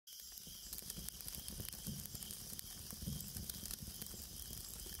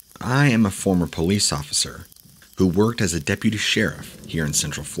I am a former police officer who worked as a deputy sheriff here in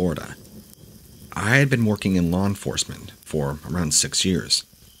Central Florida. I had been working in law enforcement for around 6 years.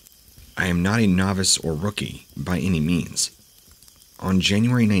 I am not a novice or rookie by any means. On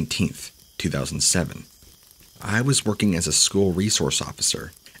January 19th, 2007, I was working as a school resource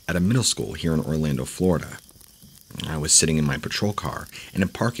officer at a middle school here in Orlando, Florida. I was sitting in my patrol car in a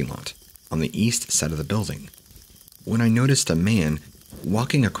parking lot on the east side of the building when I noticed a man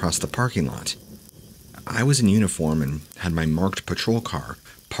walking across the parking lot. I was in uniform and had my marked patrol car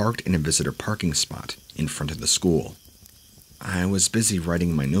parked in a visitor parking spot in front of the school. I was busy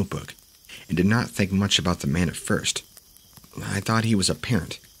writing my notebook and did not think much about the man at first. I thought he was a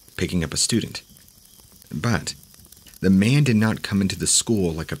parent picking up a student. But the man did not come into the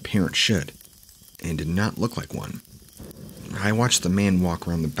school like a parent should, and did not look like one. I watched the man walk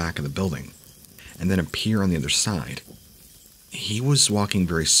around the back of the building, and then appear on the other side. He was walking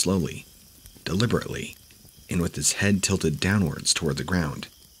very slowly, deliberately, and with his head tilted downwards toward the ground.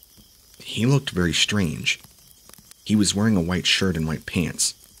 He looked very strange. He was wearing a white shirt and white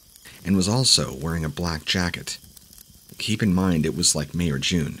pants, and was also wearing a black jacket. Keep in mind it was like May or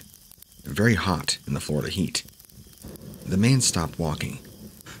June, very hot in the Florida heat. The man stopped walking,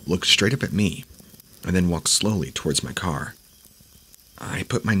 looked straight up at me, and then walked slowly towards my car. I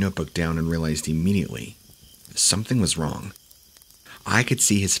put my notebook down and realized immediately something was wrong. I could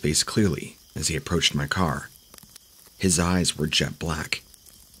see his face clearly as he approached my car. His eyes were jet black,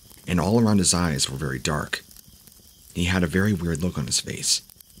 and all around his eyes were very dark. He had a very weird look on his face.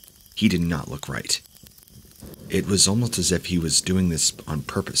 He did not look right. It was almost as if he was doing this on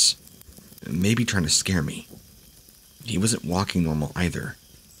purpose, maybe trying to scare me. He wasn't walking normal either.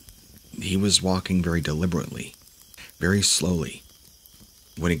 He was walking very deliberately, very slowly.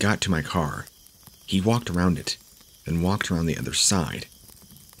 When he got to my car, he walked around it, then walked around the other side.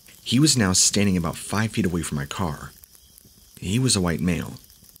 He was now standing about 5 feet away from my car. He was a white male,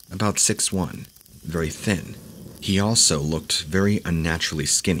 about 6'1", very thin. He also looked very unnaturally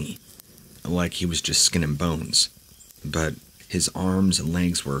skinny, like he was just skin and bones, but his arms and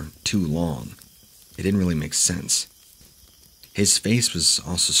legs were too long. It didn't really make sense. His face was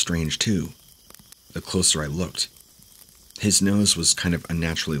also strange too, the closer I looked. His nose was kind of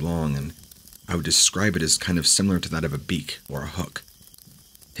unnaturally long, and I would describe it as kind of similar to that of a beak or a hook.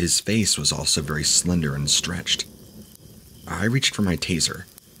 His face was also very slender and stretched. I reached for my taser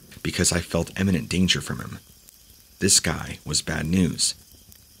because I felt imminent danger from him. This guy was bad news.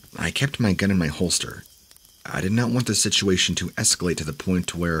 I kept my gun in my holster. I did not want the situation to escalate to the point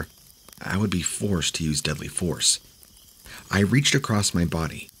to where I would be forced to use deadly force. I reached across my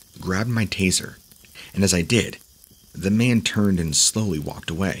body, grabbed my taser, and as I did, the man turned and slowly walked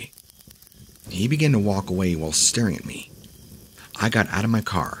away. He began to walk away while staring at me. I got out of my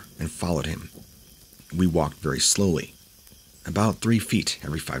car and followed him. We walked very slowly, about 3 feet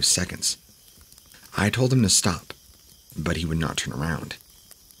every 5 seconds. I told him to stop, but he would not turn around.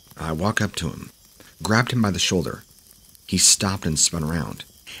 I walked up to him, grabbed him by the shoulder. He stopped and spun around,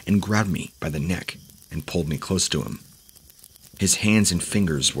 and grabbed me by the neck and pulled me close to him. His hands and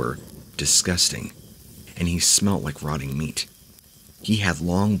fingers were disgusting, and he smelled like rotting meat. He had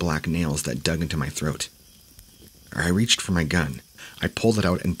long black nails that dug into my throat. I reached for my gun. I pulled it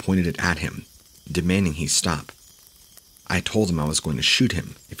out and pointed it at him, demanding he stop. I told him I was going to shoot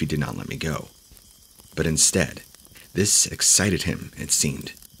him if he did not let me go. But instead, this excited him, it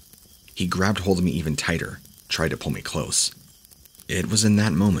seemed. He grabbed hold of me even tighter, tried to pull me close. It was in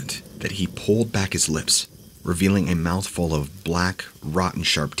that moment that he pulled back his lips, revealing a mouthful of black, rotten,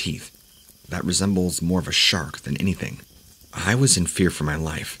 sharp teeth that resembles more of a shark than anything. I was in fear for my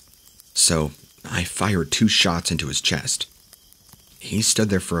life, so I fired 2 shots into his chest. He stood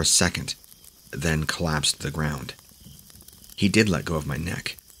there for a second, then collapsed to the ground. He did let go of my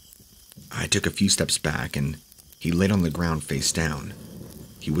neck. I took a few steps back, and he laid on the ground face down.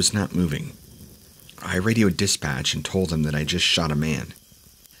 He was not moving. I radioed dispatch and told them that I just shot a man.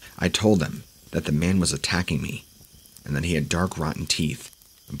 I told them that the man was attacking me, and that he had dark, rotten teeth,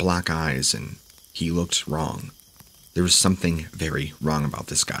 black eyes, and he looked wrong. There was something very wrong about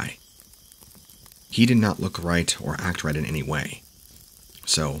this guy. He did not look right or act right in any way.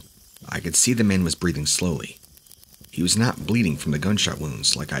 So, I could see the man was breathing slowly. He was not bleeding from the gunshot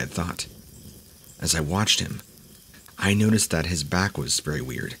wounds like I had thought. As I watched him, I noticed that his back was very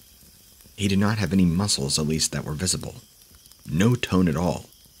weird. He did not have any muscles, at least that were visible. No tone at all.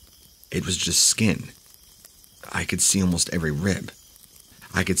 It was just skin. I could see almost every rib.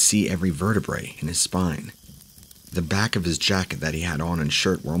 I could see every vertebrae in his spine. The back of his jacket that he had on and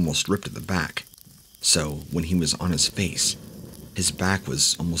shirt were almost ripped at the back, so when he was on his face, His back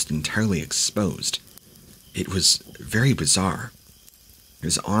was almost entirely exposed. It was very bizarre.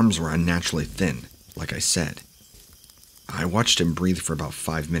 His arms were unnaturally thin, like I said. I watched him breathe for about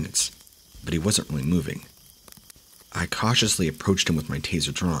 5 minutes, but he wasn't really moving. I cautiously approached him with my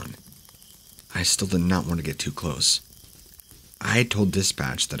taser drawn. I still did not want to get too close. I had told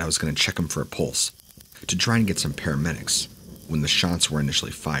dispatch that I was going to check him for a pulse, to try and get some paramedics, when the shots were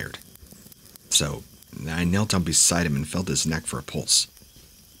initially fired. So, I knelt down beside him and felt his neck for a pulse.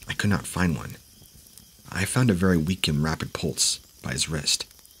 I could not find one. I found a very weak and rapid pulse by his wrist.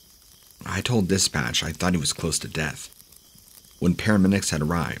 I told dispatch I thought he was close to death. When paramedics had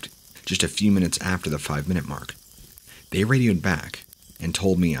arrived, just a few minutes after the 5-minute mark, they radioed back and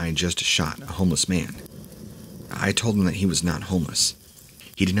told me I had just shot a homeless man. I told them that he was not homeless.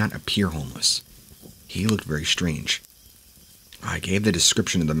 He did not appear homeless. He looked very strange. I gave the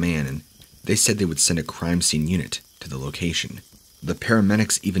description of the man, and they said they would send a crime scene unit to the location. The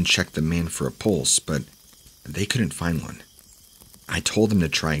paramedics even checked the man for a pulse, but they couldn't find one. I told them to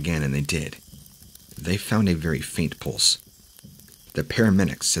try again, and they did. They found a very faint pulse. The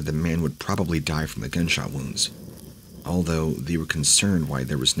paramedics said the man would probably die from the gunshot wounds, although they were concerned why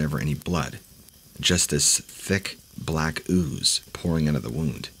there was never any blood, just this thick, black ooze pouring out of the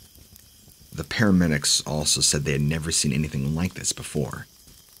wound. The paramedics also said they had never seen anything like this before.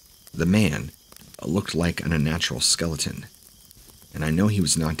 The man looked like an unnatural skeleton, and I know he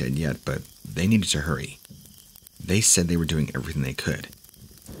was not dead yet, but they needed to hurry. They said they were doing everything they could,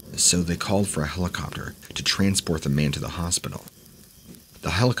 so they called for a helicopter to transport the man to the hospital.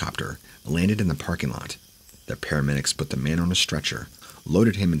 The helicopter landed in the parking lot. The paramedics put the man on a stretcher,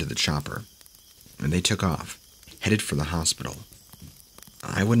 loaded him into the chopper, and they took off, headed for the hospital.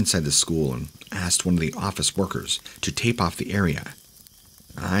 I went inside the school and asked one of the office workers to tape off the area.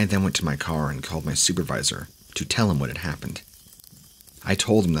 I then went to my car and called my supervisor to tell him what had happened. I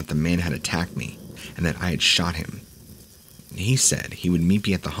told him that the man had attacked me and that I had shot him. He said he would meet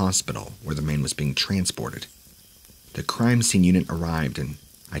me at the hospital where the man was being transported. The crime scene unit arrived and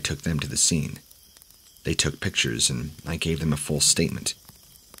I took them to the scene. They took pictures and I gave them a full statement.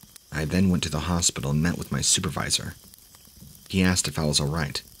 I then went to the hospital and met with my supervisor. He asked if I was all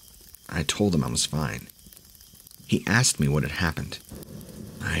right. I told him I was fine. He asked me what had happened.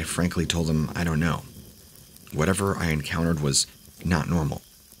 I frankly told him I don't know. Whatever I encountered was not normal.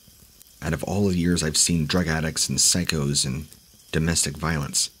 Out of all the years I've seen drug addicts and psychos and domestic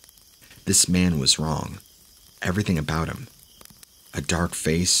violence, this man was wrong. Everything about him. A dark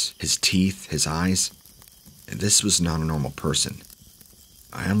face, his teeth, his eyes. This was not a normal person.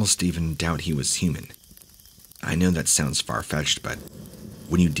 I almost even doubt he was human. I know that sounds far-fetched, but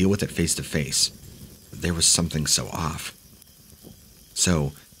when you deal with it face to face, there was something so off.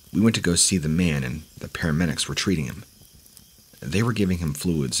 So, we went to go see the man and the paramedics were treating him. They were giving him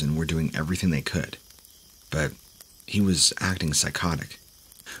fluids and were doing everything they could, but he was acting psychotic,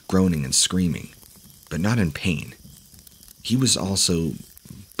 groaning and screaming, but not in pain. He was also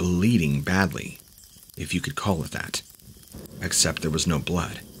bleeding badly, if you could call it that, except there was no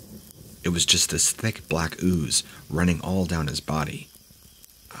blood. It was just this thick black ooze running all down his body.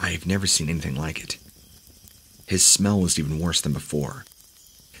 I've never seen anything like it. His smell was even worse than before.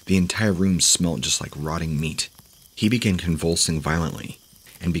 The entire room smelled just like rotting meat. He began convulsing violently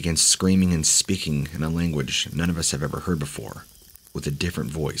and began screaming and speaking in a language none of us have ever heard before, with a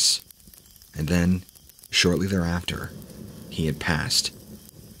different voice. And then, shortly thereafter, he had passed.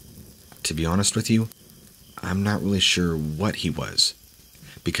 To be honest with you, I'm not really sure what he was,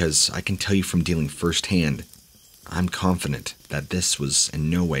 because I can tell you from dealing firsthand, I'm confident that this was in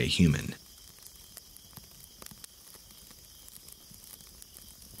no way human.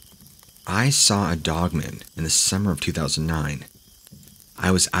 I saw a dogman in the summer of 2009.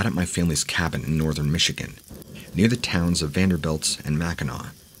 I was out at my family's cabin in northern Michigan, near the towns of Vanderbilt and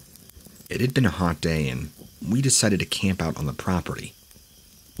Mackinac. It had been a hot day, and we decided to camp out on the property.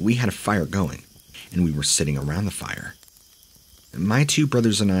 We had a fire going, and we were sitting around the fire. My two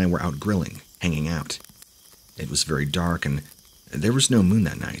brothers and I were out grilling, hanging out. It was very dark, and there was no moon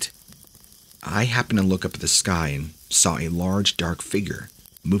that night. I happened to look up at the sky and saw a large, dark figure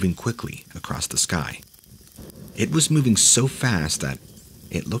moving quickly across the sky. It was moving so fast that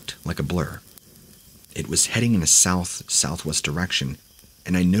it looked like a blur. It was heading in a south-southwest direction,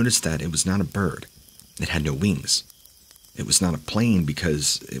 and I noticed that it was not a bird. It had no wings. It was not a plane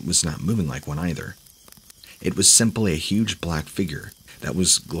because it was not moving like one either. It was simply a huge black figure that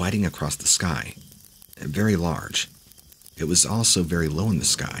was gliding across the sky, very large. It was also very low in the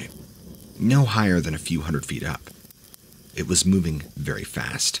sky, no higher than a few hundred feet up. It was moving very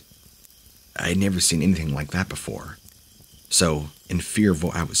fast. I had never seen anything like that before. So, in fear of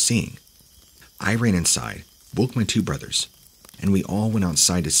what I was seeing, I ran inside, woke my two brothers, and we all went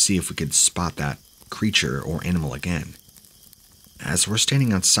outside to see if we could spot that creature or animal again. As we're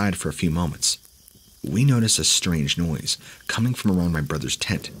standing outside for a few moments, we notice a strange noise coming from around my brother's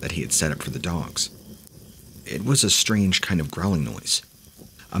tent that he had set up for the dogs. It was a strange kind of growling noise,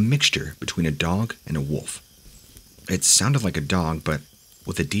 a mixture between a dog and a wolf. It sounded like a dog, but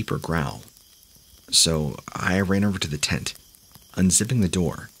with a deeper growl. So I ran over to the tent, unzipping the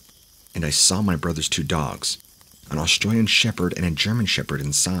door, and I saw my brother's two dogs, an Australian Shepherd and a German Shepherd,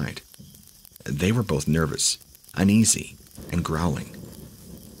 inside. They were both nervous, uneasy, and growling.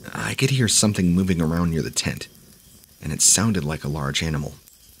 I could hear something moving around near the tent, and it sounded like a large animal.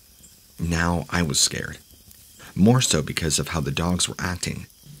 Now I was scared, more so because of how the dogs were acting.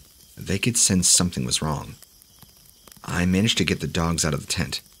 They could sense something was wrong. I managed to get the dogs out of the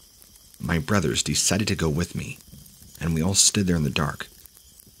tent. My brothers decided to go with me, and we all stood there in the dark.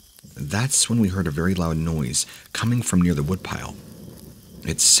 That's when we heard a very loud noise coming from near the woodpile.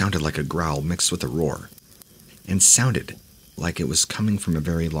 It sounded like a growl mixed with a roar, and sounded like it was coming from a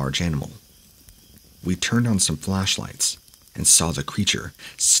very large animal. We turned on some flashlights and saw the creature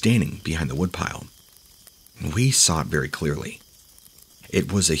standing behind the woodpile. We saw it very clearly.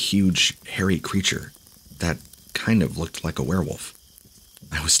 It was a huge, hairy creature that kind of looked like a werewolf.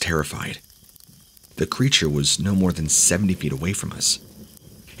 I was terrified. The creature was no more than 70 feet away from us.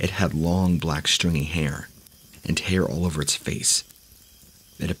 It had long, black, stringy hair, and hair all over its face.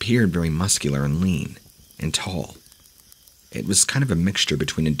 It appeared very muscular and lean, and tall. It was kind of a mixture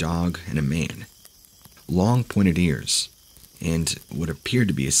between a dog and a man. Long, pointed ears, and what appeared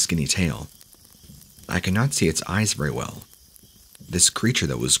to be a skinny tail. I could not see its eyes very well. This creature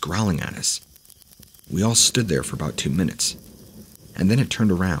that was growling at us. We all stood there for about 2 minutes, and then it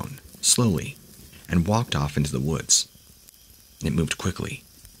turned around, slowly, and walked off into the woods. It moved quickly,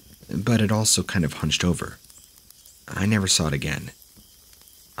 but it also kind of hunched over. I never saw it again.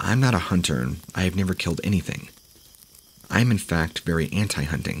 I'm not a hunter, and I have never killed anything. I am in fact very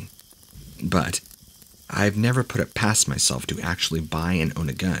anti-hunting, but I've never put it past myself to actually buy and own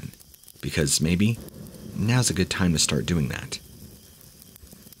a gun, because maybe now's a good time to start doing that.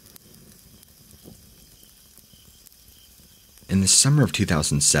 In the summer of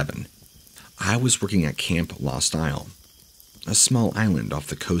 2007, I was working at Camp Lost Isle, a small island off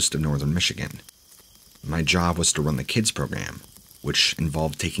the coast of northern Michigan. My job was to run the kids program, which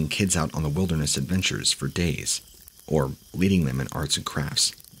involved taking kids out on the wilderness adventures for days, or leading them in arts and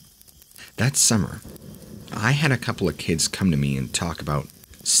crafts. That summer, I had a couple of kids come to me and talk about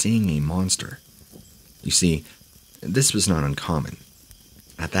seeing a monster. You see, this was not uncommon.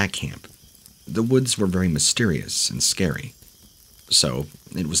 At that camp, the woods were very mysterious and scary. So,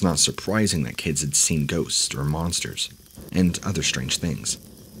 it was not surprising that kids had seen ghosts or monsters, and other strange things.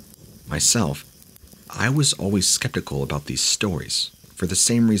 Myself, I was always skeptical about these stories, for the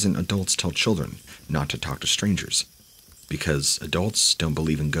same reason adults tell children not to talk to strangers, because adults don't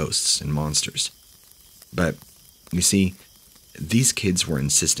believe in ghosts and monsters. But, you see, these kids were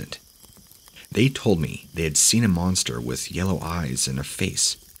insistent. They told me they had seen a monster with yellow eyes and a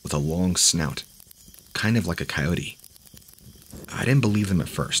face with a long snout, kind of like a coyote. I didn't believe them at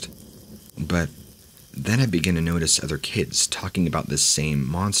first, but then I began to notice other kids talking about this same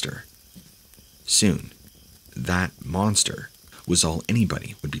monster. Soon, that monster was all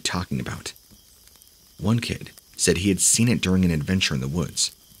anybody would be talking about. One kid said he had seen it during an adventure in the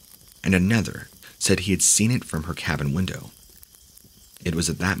woods, and another said he had seen it from her cabin window. It was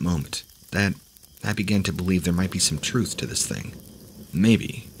at that moment that I began to believe there might be some truth to this thing.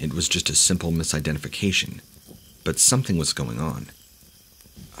 Maybe it was just a simple misidentification, but something was going on.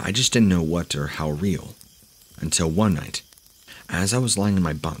 I just didn't know what or how real, until one night, as I was lying in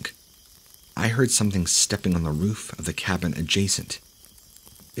my bunk, I heard something stepping on the roof of the cabin adjacent.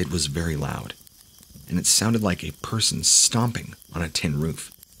 It was very loud, and it sounded like a person stomping on a tin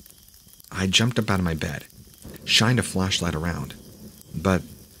roof. I jumped up out of my bed, shined a flashlight around, but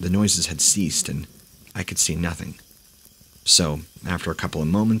the noises had ceased and I could see nothing. So, after a couple of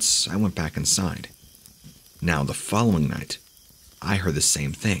moments, I went back inside. Now, the following night, I heard the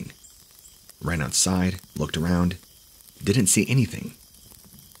same thing. Ran outside, looked around, didn't see anything.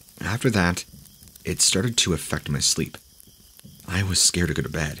 After that, it started to affect my sleep. I was scared to go to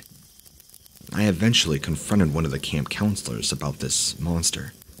bed. I eventually confronted one of the camp counselors about this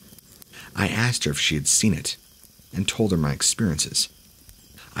monster. I asked her if she had seen it, and told her my experiences.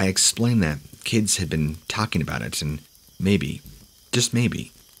 I explained that kids had been talking about it, and maybe, just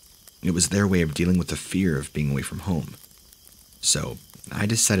maybe, it was their way of dealing with the fear of being away from home. So, I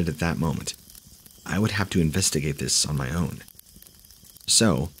decided at that moment, I would have to investigate this on my own.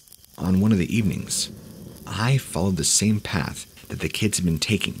 So, on one of the evenings, I followed the same path that the kids had been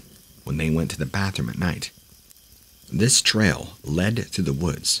taking when they went to the bathroom at night. This trail led through the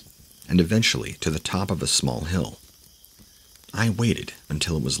woods and eventually to the top of a small hill. I waited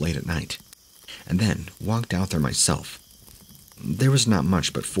until it was late at night and then walked out there myself. There was not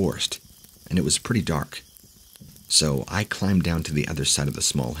much but forest, and it was pretty dark. So I climbed down to the other side of the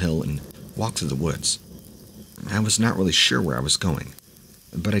small hill and walked through the woods. I was not really sure where I was going,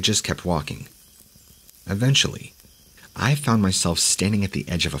 but I just kept walking. Eventually, I found myself standing at the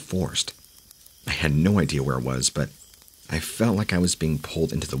edge of a forest. I had no idea where I was, but I felt like I was being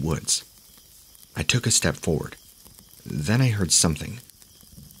pulled into the woods. I took a step forward. Then I heard something.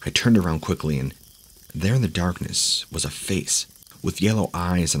 I turned around quickly, and there in the darkness was a face with yellow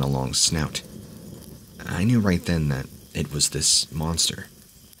eyes and a long snout. I knew right then that it was this monster.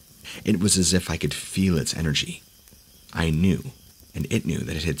 It was as if I could feel its energy. I knew, and it knew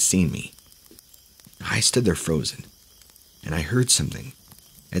that it had seen me. I stood there frozen, and I heard something.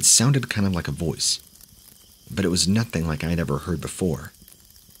 It sounded kind of like a voice, but it was nothing like I'd ever heard before.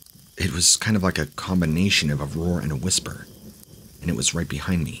 It was kind of like a combination of a roar and a whisper, and it was right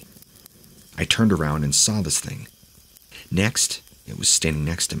behind me. I turned around and saw this thing. Next, it was standing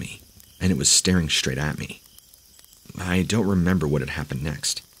next to me, and it was staring straight at me. I don't remember what had happened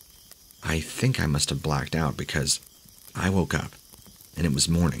next. I think I must have blacked out because I woke up, and it was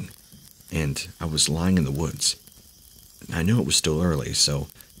morning, and I was lying in the woods. I knew it was still early, so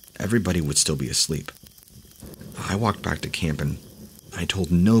everybody would still be asleep. I walked back to camp, and I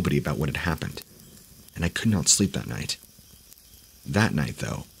told nobody about what had happened, and I could not sleep that night. That night,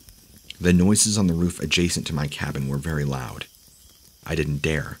 though, the noises on the roof adjacent to my cabin were very loud. I didn't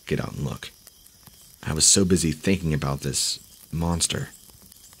dare get out and look. I was so busy thinking about this monster.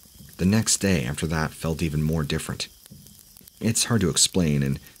 The next day after that felt even more different. It's hard to explain,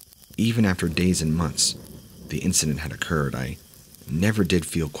 and even after days and months the incident had occurred, I never did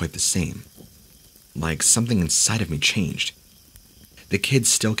feel quite the same. Like something inside of me changed. The kids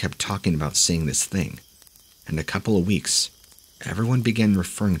still kept talking about seeing this thing, and a couple of weeks, everyone began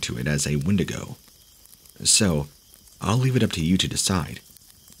referring to it as a Wendigo. So, I'll leave it up to you to decide.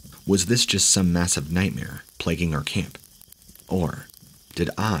 Was this just some massive nightmare plaguing our camp? Or did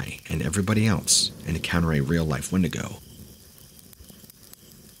I and everybody else encounter a real-life Wendigo?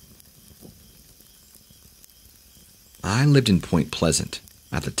 I lived in Point Pleasant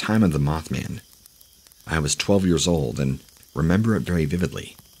at the time of the Mothman. I was 12 years old and remember it very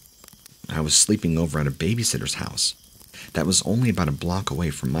vividly. I was sleeping over at a babysitter's house that was only about a block away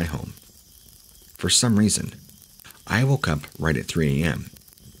from my home. For some reason, I woke up right at 3 a.m.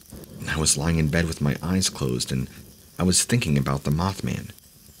 I was lying in bed with my eyes closed, and I was thinking about the Mothman,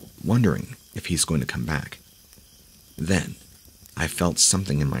 wondering if he's going to come back. Then, I felt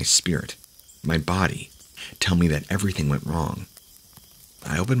something in my spirit, my body, tell me that everything went wrong.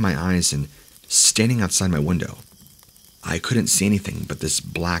 I opened my eyes, and standing outside my window, I couldn't see anything but this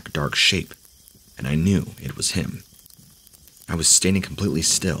black, dark shape, and I knew it was him. I was standing completely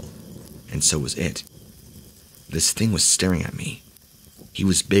still, and so was it. This thing was staring at me. He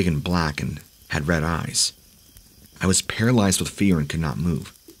was big and black and had red eyes. I was paralyzed with fear and could not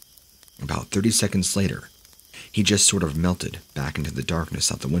move. About 30 seconds later, he just sort of melted back into the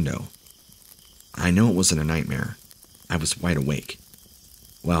darkness out the window. I know it wasn't a nightmare. I was wide awake.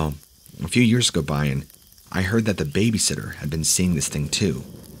 Well, a few years go by, and I heard that the babysitter had been seeing this thing too,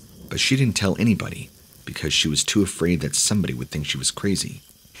 but she didn't tell anybody because she was too afraid that somebody would think she was crazy,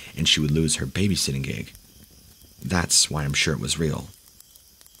 and she would lose her babysitting gig. That's why I'm sure it was real.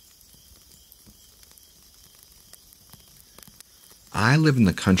 I live in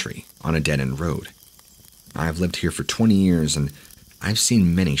the country on a dead-end road. I've lived here for 20 years, and I've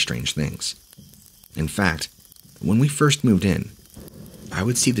seen many strange things. In fact, when we first moved in, I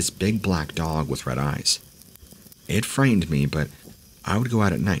would see this big black dog with red eyes. It frightened me, but I would go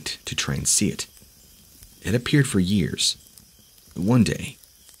out at night to try and see it. It appeared for years. One day,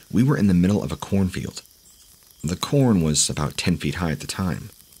 we were in the middle of a cornfield. The corn was about 10 feet high at the time.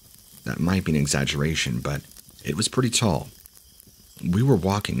 That might be an exaggeration, but it was pretty tall. We were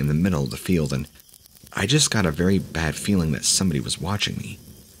walking in the middle of the field, and I just got a very bad feeling that somebody was watching me.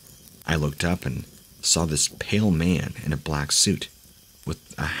 I looked up and saw this pale man in a black suit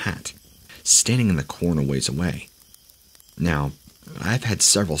with a hat standing in the corn a ways away. Now, I've had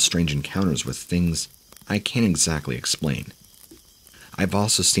several strange encounters with things I can't exactly explain. I've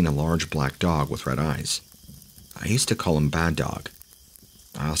also seen a large black dog with red eyes. I used to call him Bad Dog.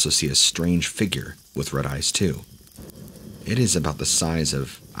 I also see a strange figure with red eyes too. It is about the size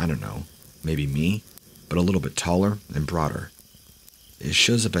of, I don't know, maybe me, but a little bit taller and broader. It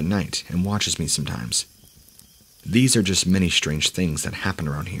shows up at night and watches me sometimes. These are just many strange things that happen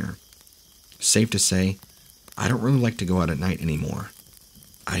around here. Safe to say, I don't really like to go out at night anymore.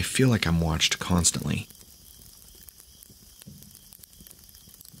 I feel like I'm watched constantly.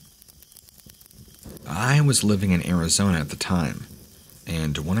 I was living in Arizona at the time,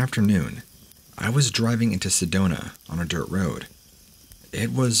 and one afternoon, I was driving into Sedona on a dirt road.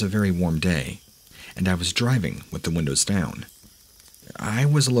 It was a very warm day, and I was driving with the windows down. I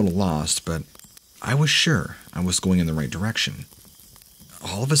was a little lost, but I was sure I was going in the right direction.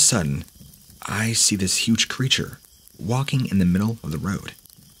 All of a sudden, I see this huge creature walking in the middle of the road.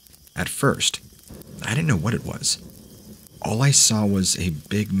 At first, I didn't know what it was. All I saw was a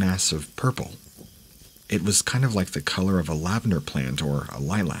big mass of purple. It was kind of like the color of a lavender plant or a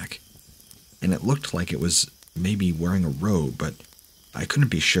lilac, and it looked like it was maybe wearing a robe, but I couldn't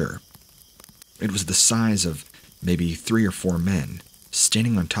be sure. It was the size of maybe 3 or 4 men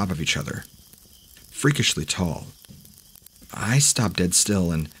standing on top of each other, freakishly tall. I stopped dead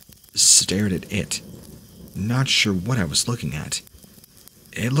still and stared at it, not sure what I was looking at.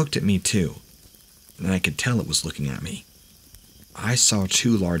 It looked at me too, and I could tell it was looking at me. I saw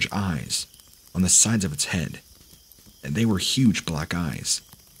 2 large eyes on the sides of its head, and they were huge black eyes.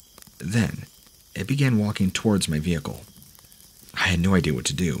 Then, it began walking towards my vehicle. I had no idea what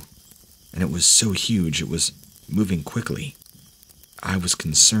to do, and it was so huge it was moving quickly. I was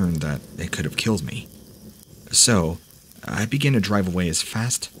concerned that it could have killed me. So, I began to drive away as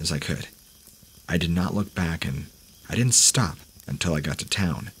fast as I could. I did not look back, and I didn't stop until I got to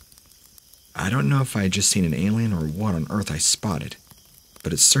town. I don't know if I had just seen an alien or what on earth I spotted,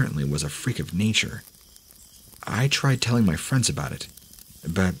 but it certainly was a freak of nature. I tried telling my friends about it,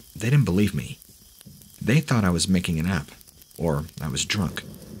 but they didn't believe me. They thought I was making it up, or I was drunk,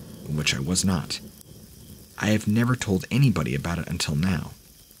 which I was not. I have never told anybody about it until now.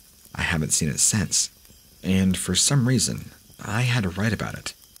 I haven't seen it since, and for some reason, I had to write about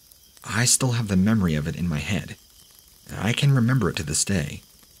it. I still have the memory of it in my head. I can remember it to this day.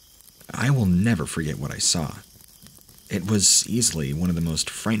 I will never forget what I saw. It was easily one of the most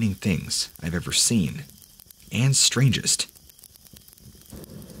frightening things I've ever seen, and strangest.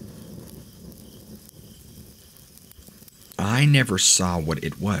 I never saw what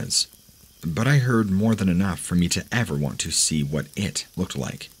it was, but I heard more than enough for me to ever want to see what it looked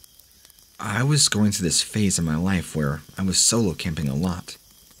like. I was going through this phase in my life where I was solo camping a lot,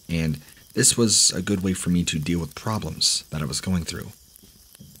 and this was a good way for me to deal with problems that I was going through.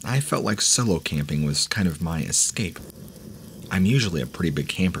 I felt like solo camping was kind of my escape. I'm usually a pretty big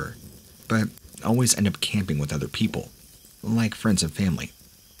camper, but always end up camping with other people, like friends and family.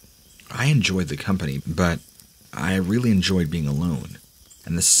 I enjoyed the company, but I really enjoyed being alone,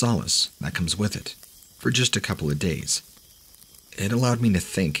 and the solace that comes with it, for just a couple of days. It allowed me to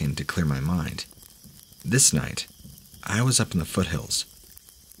think and to clear my mind. This night, I was up in the foothills.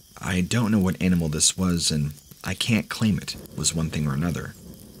 I don't know what animal this was, and I can't claim it was one thing or another.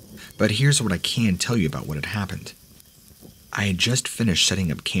 But here's what I can tell you about what had happened. I had just finished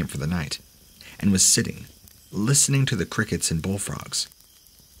setting up camp for the night, and was sitting, listening to the crickets and bullfrogs.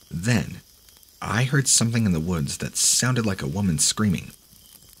 Then, I heard something in the woods that sounded like a woman screaming.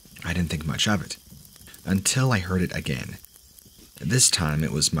 I didn't think much of it, until I heard it again. This time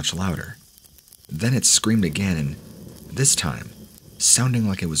it was much louder. Then it screamed again, and this time, sounding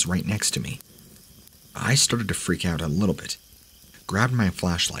like it was right next to me. I started to freak out a little bit, grabbed my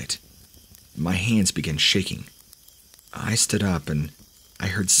flashlight. My hands began shaking. I stood up and I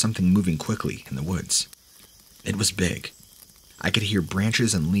heard something moving quickly in the woods. It was big. I could hear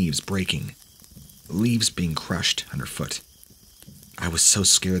branches and leaves breaking, leaves being crushed underfoot. I was so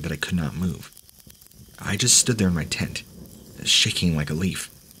scared that I could not move. I just stood there in my tent, shaking like a leaf.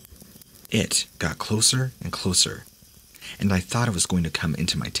 It got closer and closer, and I thought it was going to come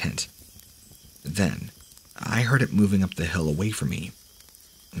into my tent. Then, I heard it moving up the hill away from me.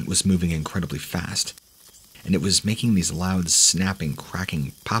 It was moving incredibly fast, and it was making these loud snapping,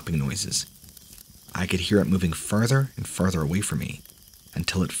 cracking, popping noises. I could hear it moving farther and farther away from me,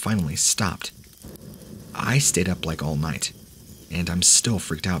 until it finally stopped. I stayed up like all night, and I'm still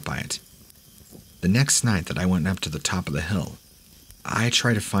freaked out by it. The next night that I went up to the top of the hill, I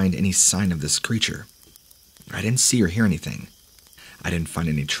tried to find any sign of this creature. I didn't see or hear anything. I didn't find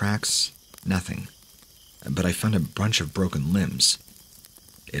any tracks, nothing. But I found a bunch of broken limbs.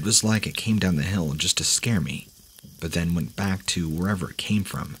 It was like it came down the hill just to scare me, but then went back to wherever it came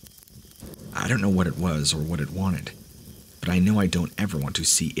from. I don't know what it was or what it wanted, but I know I don't ever want to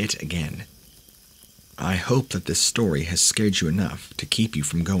see it again. I hope that this story has scared you enough to keep you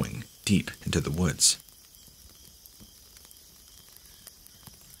from going deep into the woods.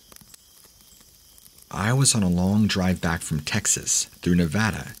 I was on a long drive back from Texas through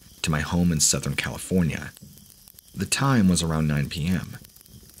Nevada to my home in Southern California. The time was around 9 p.m.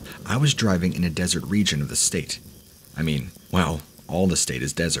 I was driving in a desert region of the state. I mean, well, all the state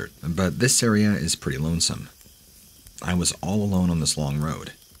is desert, but this area is pretty lonesome. I was all alone on this long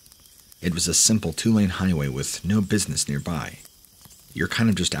road. It was a simple 2-lane highway with no business nearby. You're kind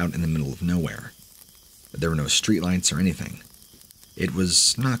of just out in the middle of nowhere. There were no streetlights or anything. It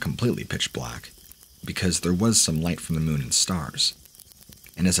was not completely pitch black, because there was some light from the moon and stars.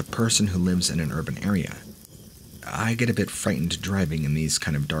 And as a person who lives in an urban area, I get a bit frightened driving in these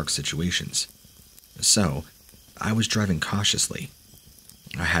kind of dark situations. So, I was driving cautiously.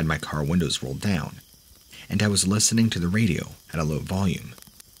 I had my car windows rolled down, and I was listening to the radio at a low volume.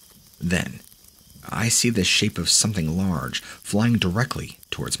 Then, I see the shape of something large flying directly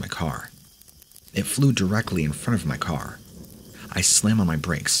towards my car. It flew directly in front of my car. I slam on my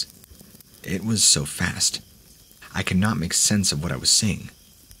brakes. It was so fast. I could not make sense of what I was seeing.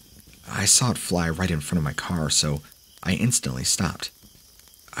 I saw it fly right in front of my car, so I instantly stopped.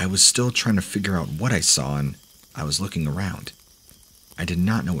 I was still trying to figure out what I saw, and I was looking around. I did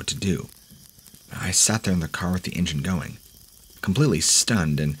not know what to do. I sat there in the car with the engine going, completely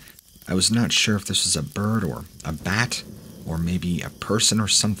stunned, and I was not sure if this was a bird or a bat or maybe a person or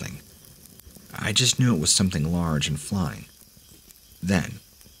something. I just knew it was something large and flying. Then,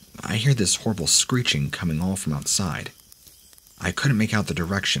 I hear this horrible screeching coming all from outside. I couldn't make out the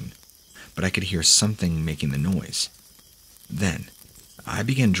direction, but I could hear something making the noise. Then, I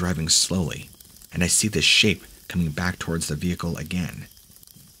began driving slowly, and I see this shape coming back towards the vehicle again.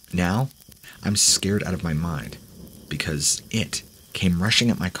 Now, I'm scared out of my mind, because it came rushing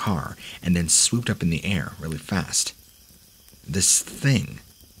at my car and then swooped up in the air really fast. This thing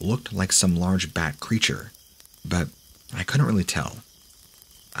looked like some large bat creature, but I couldn't really tell.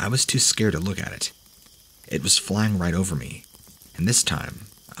 I was too scared to look at it. It was flying right over me, and this time,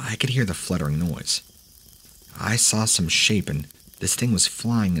 I could hear the fluttering noise. I saw some shape, and this thing was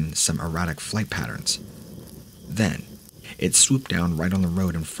flying in some erratic flight patterns. Then, it swooped down right on the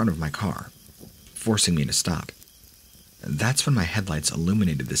road in front of my car, forcing me to stop. That's when my headlights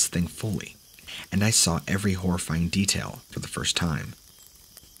illuminated this thing fully, and I saw every horrifying detail for the first time.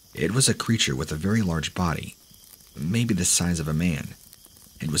 It was a creature with a very large body, maybe the size of a man.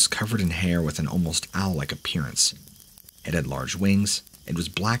 It was covered in hair with an almost owl-like appearance. It had large wings, it was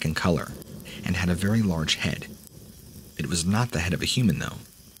black in color, and had a very large head. It was not the head of a human, though.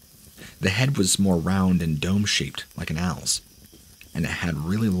 The head was more round and dome-shaped, like an owl's, and it had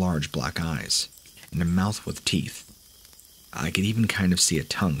really large black eyes, and a mouth with teeth. I could even kind of see a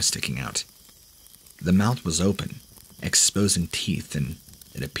tongue sticking out. The mouth was open, exposing teeth, and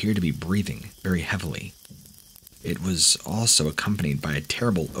it appeared to be breathing very heavily. It was also accompanied by a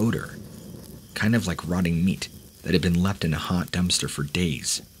terrible odor, kind of like rotting meat that had been left in a hot dumpster for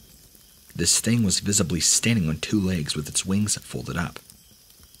days. This thing was visibly standing on 2 legs with its wings folded up.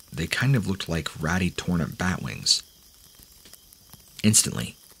 They kind of looked like ratty, torn-up bat wings.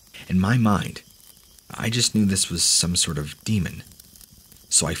 Instantly, in my mind, I just knew this was some sort of demon.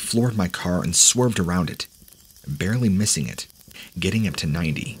 So I floored my car and swerved around it, barely missing it, getting up to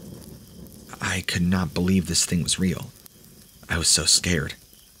 90. I could not believe this thing was real. I was so scared.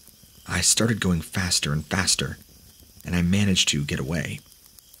 I started going faster and faster, and I managed to get away.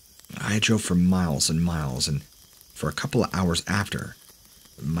 I drove for miles and miles, and for a couple of hours after,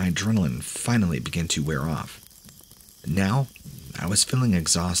 my adrenaline finally began to wear off. Now, I was feeling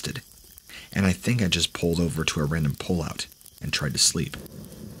exhausted, and I think I just pulled over to a random pullout and tried to sleep.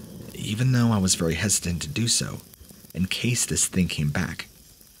 Even though I was very hesitant to do so, in case this thing came back.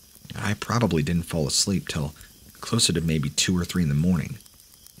 I probably didn't fall asleep till closer to maybe 2 or 3 in the morning,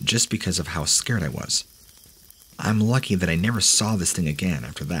 just because of how scared I was. I'm lucky that I never saw this thing again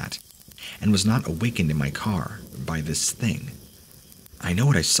after that, and was not awakened in my car by this thing. I know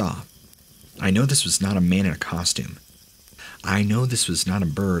what I saw. I know this was not a man in a costume. I know this was not a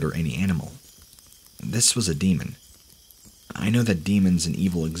bird or any animal. This was a demon. I know that demons and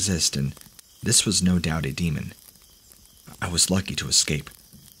evil exist, and this was no doubt a demon. I was lucky to escape.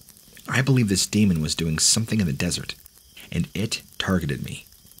 I believe this demon was doing something in the desert, and it targeted me.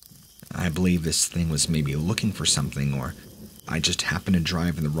 I believe this thing was maybe looking for something, or I just happened to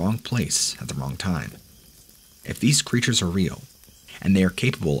drive in the wrong place at the wrong time. If these creatures are real, and they are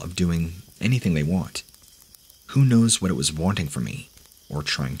capable of doing anything they want, who knows what it was wanting from me, or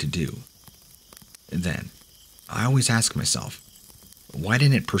trying to do? Then, I always ask myself, why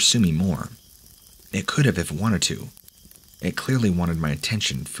didn't it pursue me more? It could have if it wanted to. It clearly wanted my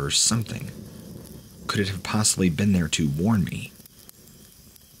attention for something. Could it have possibly been there to warn me?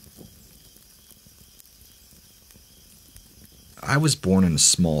 I was born in a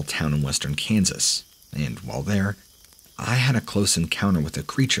small town in western Kansas, and while there, I had a close encounter with a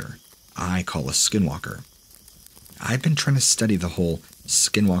creature I call a skinwalker. I've been trying to study the whole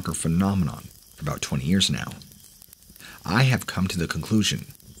skinwalker phenomenon for about 20 years now. I have come to the conclusion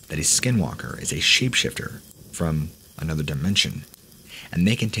that a skinwalker is a shapeshifter from another dimension, and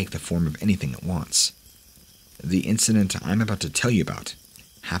they can take the form of anything it wants. The incident I'm about to tell you about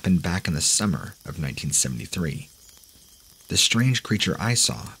happened back in the summer of 1973. The strange creature I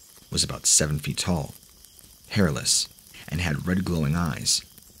saw was about 7 feet tall, hairless, and had red glowing eyes.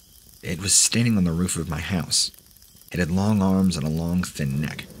 It was standing on the roof of my house. It had long arms and a long, thin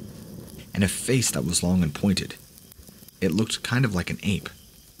neck, and a face that was long and pointed. It looked kind of like an ape,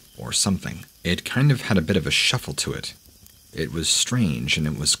 or something. It kind of had a bit of a shuffle to it. It was strange, and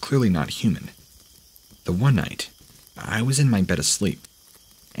it was clearly not human. The one night, I was in my bed asleep,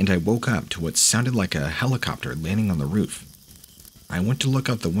 and I woke up to what sounded like a helicopter landing on the roof. I went to look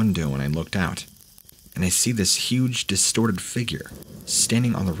out the window and I looked out, and I see this huge, distorted figure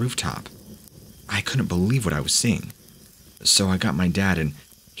standing on the rooftop. I couldn't believe what I was seeing. So I got my dad and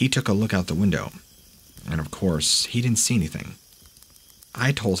he took a look out the window, and of course, he didn't see anything.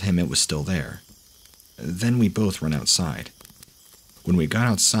 I told him it was still there. Then we both ran outside. When we got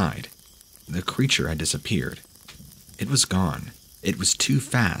outside, the creature had disappeared. It was gone. It was too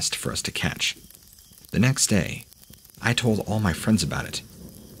fast for us to catch. The next day, I told all my friends about it.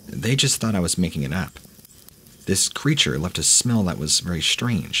 They just thought I was making it up. This creature left a smell that was very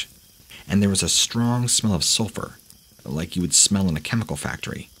strange, and there was a strong smell of sulfur, like you would smell in a chemical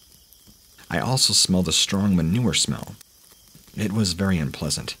factory. I also smelled a strong manure smell. It was very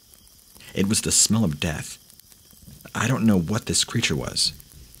unpleasant. It was the smell of death. I don't know what this creature was,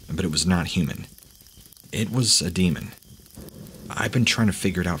 but it was not human. It was a demon. I've been trying to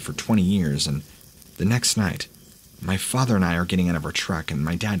figure it out for 20 years, and the next night, my father and I are getting out of our truck, and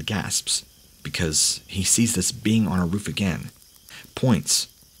my dad gasps because he sees this being on our roof again, points,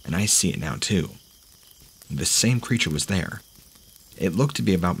 and I see it now too. The same creature was there. It looked to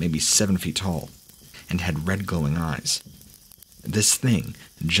be about maybe 7 feet tall and had red glowing eyes. This thing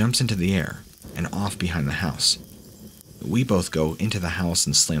jumps into the air and off behind the house. We both go into the house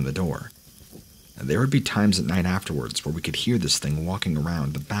and slam the door. There would be times at night afterwards where we could hear this thing walking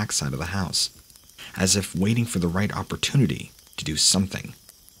around the backside of the house, as if waiting for the right opportunity to do something.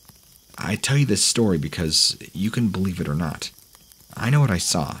 I tell you this story because you can believe it or not. I know what I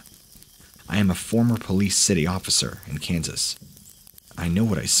saw. I am a former police city officer in Kansas. I know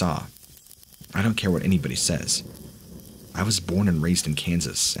what I saw. I don't care what anybody says. I was born and raised in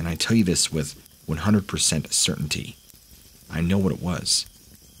Kansas, and I tell you this with 100% certainty. I know what it was.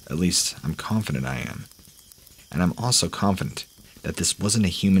 At least, I'm confident I am. And I'm also confident that this wasn't a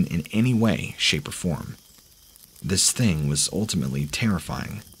human in any way, shape, or form. This thing was ultimately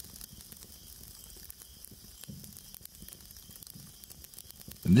terrifying.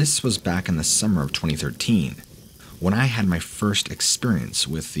 This was back in the summer of 2013, when I had my first experience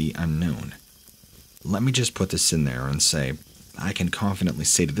with the unknown. Let me just put this in there and say, I can confidently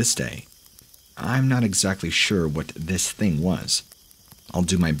say to this day, I'm not exactly sure what this thing was. I'll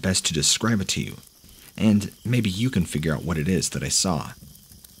do my best to describe it to you, and maybe you can figure out what it is that I saw.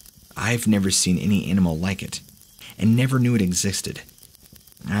 I've never seen any animal like it, and never knew it existed.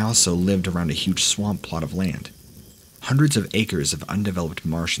 I also lived around a huge swamp plot of land, hundreds of acres of undeveloped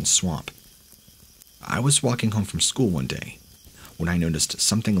marsh and swamp. I was walking home from school one day, when I noticed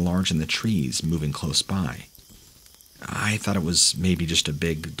something large in the trees moving close by. I thought it was maybe just a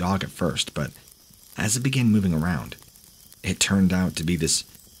big dog at first, but as it began moving around, it turned out to be this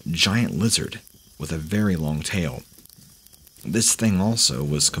giant lizard with a very long tail. This thing also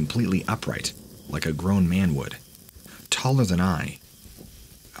was completely upright, like a grown man would, taller than I.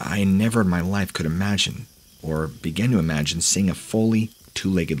 I never in my life could imagine, or begin to imagine, seeing a fully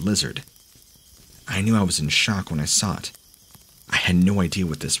two-legged lizard. I knew I was in shock when I saw it. I had no idea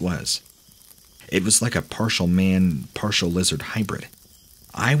what this was. It was like a partial man, partial lizard hybrid.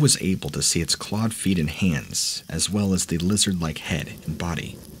 I was able to see its clawed feet and hands, as well as the lizard-like head and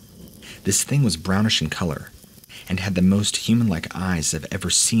body. This thing was brownish in color, and had the most human-like eyes I've ever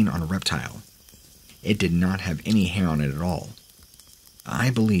seen on a reptile. It did not have any hair on it at all.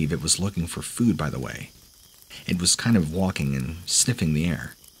 I believe it was looking for food, by the way. It was kind of walking and sniffing the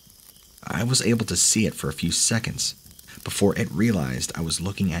air. I was able to see it for a few seconds before it realized I was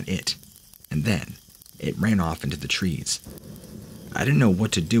looking at it, and then it ran off into the trees. I didn't know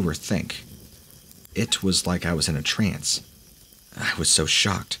what to do or think. It was like I was in a trance, I was so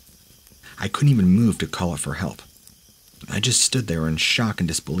shocked. I couldn't even move to call it for help. I just stood there in shock and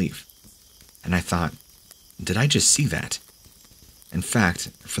disbelief. And I thought, did I just see that? In fact,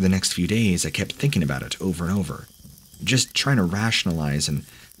 for the next few days, I kept thinking about it over and over, just trying to rationalize and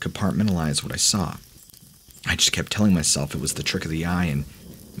compartmentalize what I saw. I just kept telling myself it was the trick of the eye and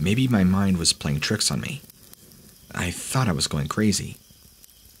maybe my mind was playing tricks on me. I thought I was going crazy.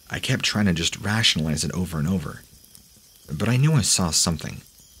 I kept trying to just rationalize it over and over. But I knew I saw something.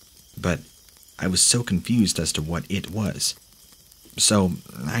 But I was so confused as to what it was. So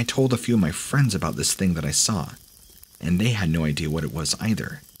I told a few of my friends about this thing that I saw, and they had no idea what it was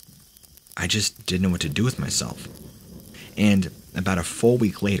either. I just didn't know what to do with myself. And about a full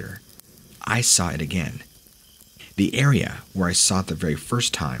week later, I saw it again. The area where I saw it the very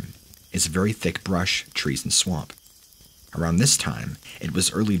first time is very thick brush, trees, and swamp. Around this time, it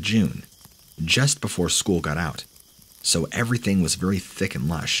was early June, just before school got out, so everything was very thick and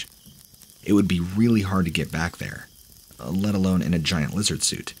lush. It would be really hard to get back there, let alone in a giant lizard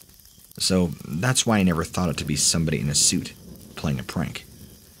suit. So that's why I never thought it to be somebody in a suit playing a prank.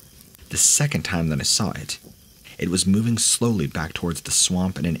 The second time that I saw it, it was moving slowly back towards the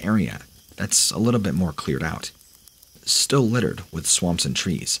swamp in an area that's a little bit more cleared out, still littered with swamps and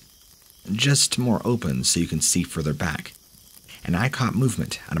trees, just more open so you can see further back. And I caught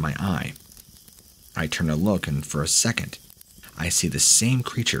movement out of my eye. I turn to look, and for a second, I see the same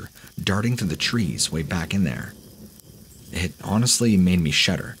creature darting through the trees way back in there. It honestly made me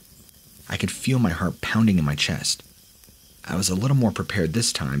shudder. I could feel my heart pounding in my chest. I was a little more prepared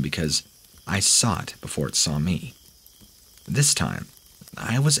this time because I saw it before it saw me. This time,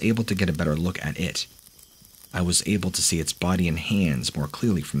 I was able to get a better look at it. I was able to see its body and hands more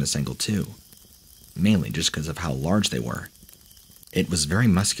clearly from this angle too, mainly just because of how large they were. It was very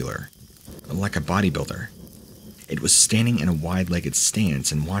muscular, like a bodybuilder. It was standing in a wide-legged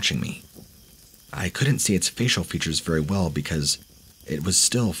stance and watching me. I couldn't see its facial features very well because it was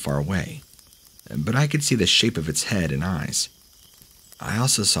still far away, but I could see the shape of its head and eyes. I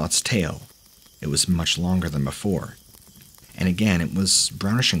also saw its tail. It was much longer than before, and again it was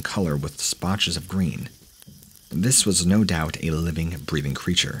brownish in color with splotches of green. This was no doubt a living, breathing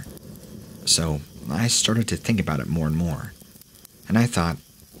creature. So I started to think about it more and more, and I thought,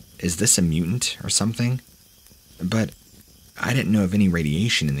 is this a mutant or something? But I didn't know of any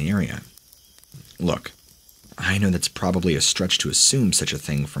radiation in the area. Look, I know that's probably a stretch to assume such a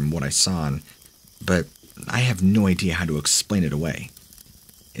thing from what I saw, but I have no idea how to explain it away.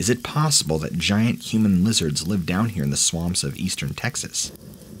 Is it possible that giant human lizards live down here in the swamps of eastern Texas?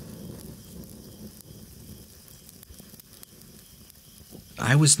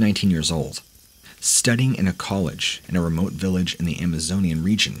 I was 19 years old, studying in a college in a remote village in the Amazonian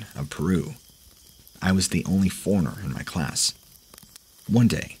region of Peru. I was the only foreigner in my class. One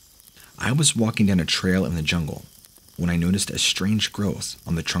day, I was walking down a trail in the jungle when I noticed a strange growth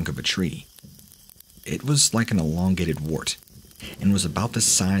on the trunk of a tree. It was like an elongated wart and was about the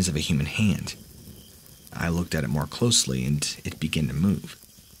size of a human hand. I looked at it more closely and it began to move.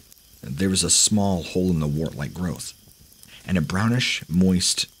 There was a small hole in the wart-like growth, and a brownish,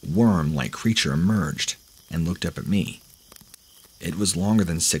 moist, worm-like creature emerged and looked up at me. It was longer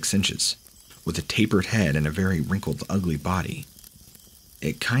than 6 inches, with a tapered head and a very wrinkled, ugly body.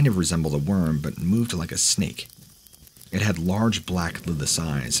 It kind of resembled a worm, but moved like a snake. It had large black lidless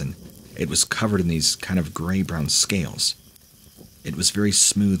eyes, and it was covered in these kind of gray-brown scales. It was very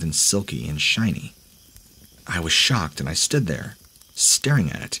smooth and silky and shiny. I was shocked, and I stood there,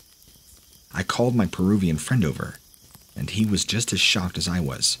 staring at it. I called my Peruvian friend over, and he was just as shocked as I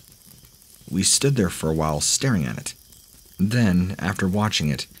was. We stood there for a while staring at it. Then, after watching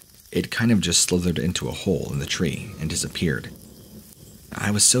it, it kind of just slithered into a hole in the tree and disappeared.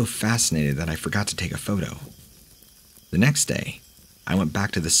 I was so fascinated that I forgot to take a photo. The next day, I went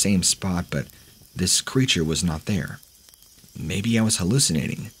back to the same spot, but this creature was not there. Maybe I was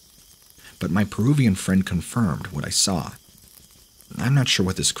hallucinating. But my Peruvian friend confirmed what I saw. I'm not sure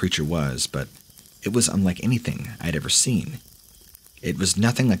what this creature was, but it was unlike anything I'd ever seen. It was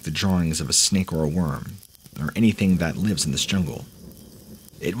nothing like the drawings of a snake or a worm, or anything that lives in this jungle.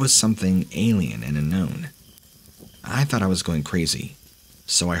 It was something alien and unknown. I thought I was going crazy,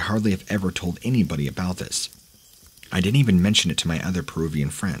 so I hardly have ever told anybody about this. I didn't even mention it to my other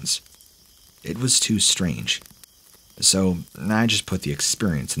Peruvian friends. It was too strange. So I just put the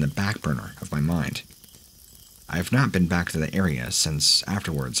experience in the back burner of my mind. I have not been back to the area since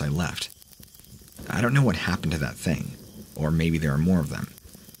afterwards I left. I don't know what happened to that thing, or maybe there are more of them.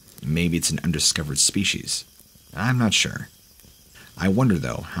 Maybe it's an undiscovered species. I'm not sure. I wonder,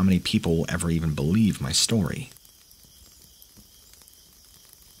 though, how many people will ever even believe my story.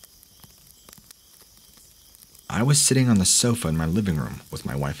 I was sitting on the sofa in my living room with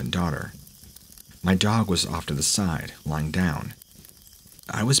my wife and daughter. My dog was off to the side, lying down.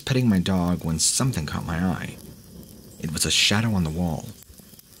 I was petting my dog when something caught my eye. It was a shadow on the wall.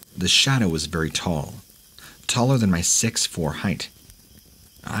 The shadow was very tall, taller than my 6'4" height.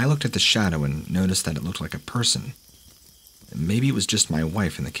 I looked at the shadow and noticed that it looked like a person. Maybe it was just my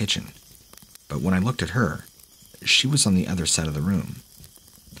wife in the kitchen, but when I looked at her, she was on the other side of the room.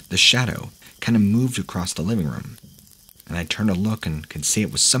 The shadow kind of moved across the living room, and I turned to look and could see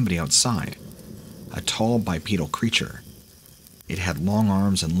it was somebody outside, a tall bipedal creature. It had long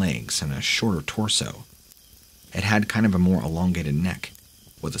arms and legs and a shorter torso. It had kind of a more elongated neck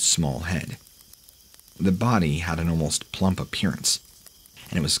with a small head. The body had an almost plump appearance,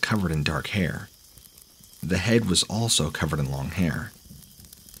 and it was covered in dark hair. The head was also covered in long hair.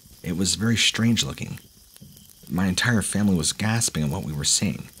 It was very strange looking. My entire family was gasping at what we were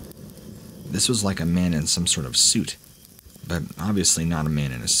seeing. This was like a man in some sort of suit, but obviously not a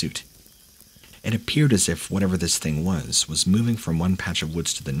man in a suit. It appeared as if whatever this thing was moving from one patch of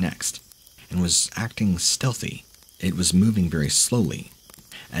woods to the next, and was acting stealthy. It was moving very slowly,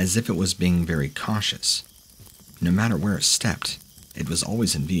 as if it was being very cautious. No matter where it stepped, it was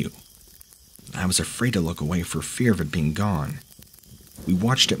always in view. I was afraid to look away for fear of it being gone. We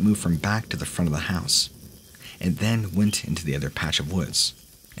watched it move from back to the front of the house. It then went into the other patch of woods,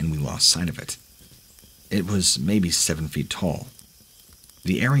 and we lost sight of it. It was maybe 7 feet tall.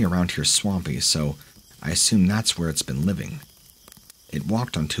 The area around here is swampy, so I assume that's where it's been living. It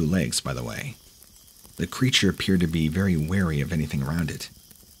walked on 2 legs, by the way. The creature appeared to be very wary of anything around it.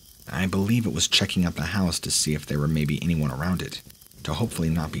 I believe it was checking out the house to see if there were maybe anyone around it, to hopefully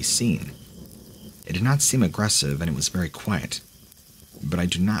not be seen. It did not seem aggressive, and it was very quiet, but I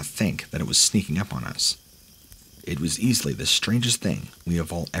do not think that it was sneaking up on us. It was easily the strangest thing we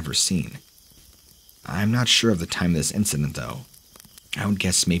have all ever seen. I'm not sure of the time of this incident, though. I would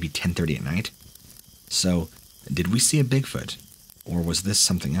guess maybe 10:30 at night. So, did we see a Bigfoot, or was this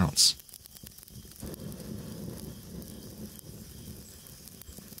something else?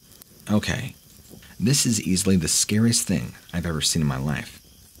 Okay, this is easily the scariest thing I've ever seen in my life.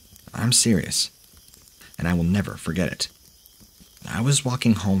 I'm serious, and I will never forget it. I was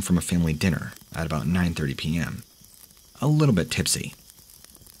walking home from a family dinner at about 9:30 p.m., a little bit tipsy.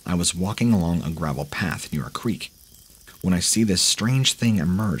 I was walking along a gravel path near a creek when I see this strange thing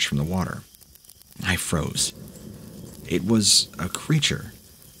emerge from the water. I froze. It was a creature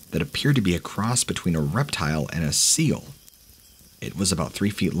that appeared to be a cross between a reptile and a seal. It was about 3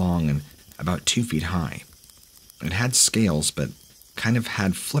 feet long and about 2 feet high. It had scales, but kind of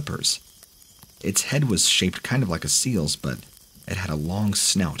had flippers. Its head was shaped kind of like a seal's, but it had a long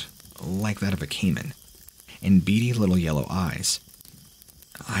snout, like that of a caiman, and beady little yellow eyes.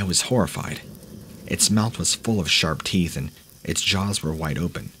 I was horrified. Its mouth was full of sharp teeth, and its jaws were wide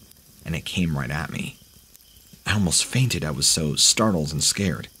open, and it came right at me. I almost fainted. I was so startled and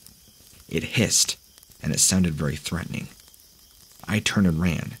scared. It hissed, and it sounded very threatening. I turned and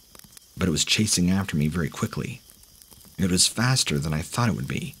ran, but it was chasing after me very quickly. It was faster than I thought it would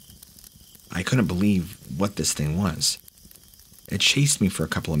be. I couldn't believe what this thing was. It chased me for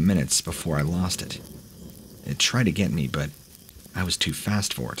a couple of minutes before I lost it. It tried to get me, but I was too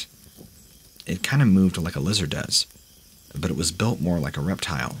fast for it. It kind of moved like a lizard does, but it was built more like a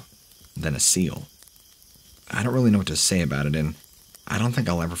reptile than a seal. I don't really know what to say about it, and I don't think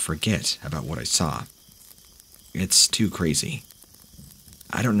I'll ever forget about what I saw. It's too crazy.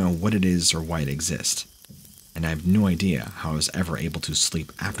 I don't know what it is or why it exists, and I have no idea how I was ever able to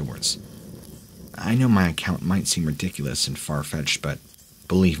sleep afterwards. I know my account might seem ridiculous and far-fetched, but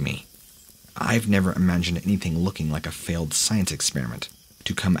believe me, I've never imagined anything looking like a failed science experiment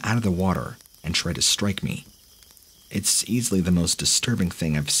to come out of the water and try to strike me. It's easily the most disturbing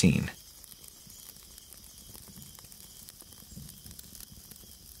thing I've seen.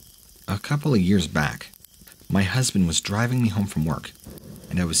 A couple of years back, my husband was driving me home from work,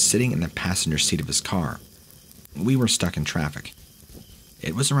 and I was sitting in the passenger seat of his car. We were stuck in traffic.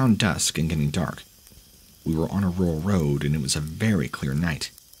 It was around dusk and getting dark. We were on a rural road, and it was a very clear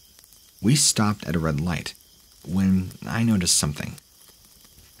night. We stopped at a red light when I noticed something.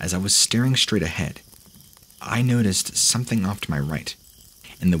 As I was staring straight ahead, I noticed something off to my right,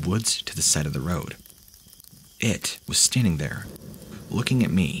 in the woods to the side of the road. It was standing there, looking at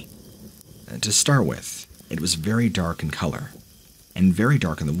me. To start with, it was very dark in color, and very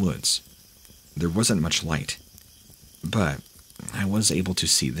dark in the woods. There wasn't much light, but I was able to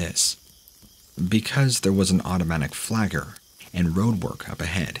see this. Because there was an automatic flagger and roadwork up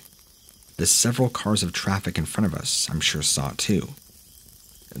ahead, the several cars of traffic in front of us, I'm sure, saw it too.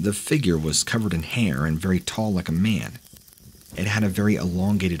 The figure was covered in hair and very tall like a man. It had a very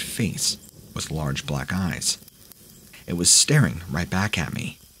elongated face with large black eyes. It was staring right back at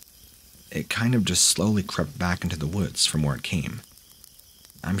me. It kind of just slowly crept back into the woods from where it came.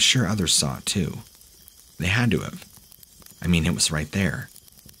 I'm sure others saw it too. They had to have. I mean, it was right there.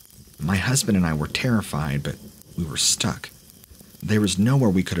 My husband and I were terrified, but we were stuck. There was nowhere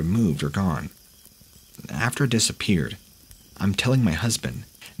we could have moved or gone. After it disappeared, I'm telling my husband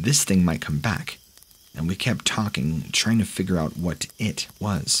this thing might come back, and we kept talking, trying to figure out what it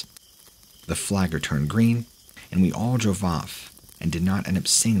was. The flagger turned green, and we all drove off and did not end up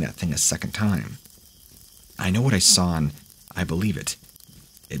seeing that thing a second time. I know what I saw, and I believe it.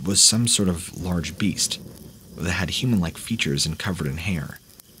 It was some sort of large beast that had human-like features and covered in hair.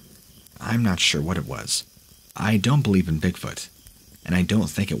 I'm not sure what it was. I don't believe in Bigfoot, and I don't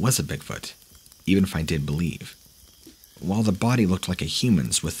think it was a Bigfoot, even if I did believe. While the body looked like a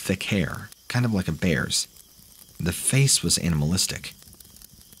human's with thick hair, kind of like a bear's, the face was animalistic.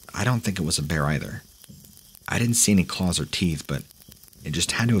 I don't think it was a bear either. I didn't see any claws or teeth, but it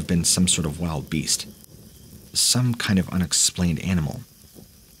just had to have been some sort of wild beast. Some kind of unexplained animal.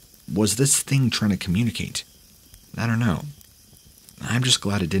 Was this thing trying to communicate? I don't know. I'm just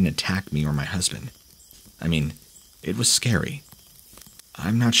glad it didn't attack me or my husband. I mean, it was scary.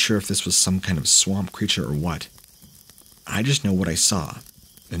 I'm not sure if this was some kind of swamp creature or what. I just know what I saw,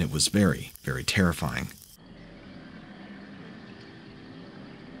 and it was very, very terrifying.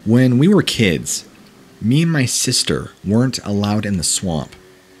 When we were kids, me and my sister weren't allowed in the swamp,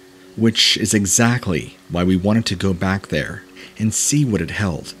 which is exactly why we wanted to go back there and see what it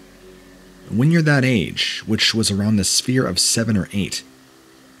held. When you're that age, which was around the sphere of 7 or 8,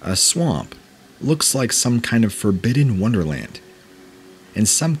 a swamp looks like some kind of forbidden wonderland. In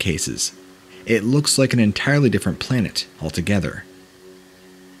some cases, it looks like an entirely different planet altogether.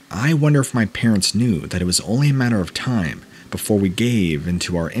 I wonder if my parents knew that it was only a matter of time before we gave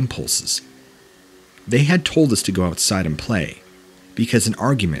into our impulses. They had told us to go outside and play, because an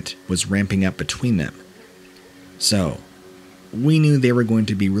argument was ramping up between them. So, we knew they were going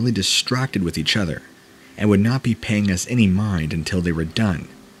to be really distracted with each other, and would not be paying us any mind until they were done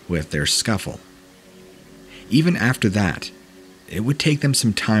with their scuffle. Even after that, it would take them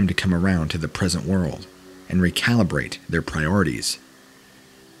some time to come around to the present world and recalibrate their priorities.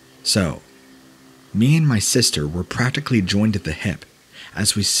 So, me and my sister were practically joined at the hip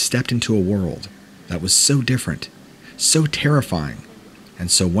as we stepped into a world that was so different, so terrifying,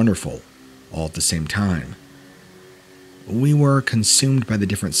 and so wonderful all at the same time. We were consumed by the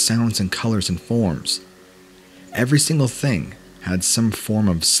different sounds and colors and forms. Every single thing had some form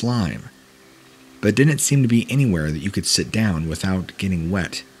of slime, but didn't seem to be anywhere that you could sit down without getting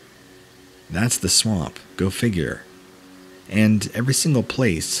wet. That's the swamp, go figure. And every single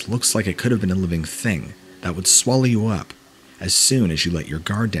place looks like it could have been a living thing that would swallow you up as soon as you let your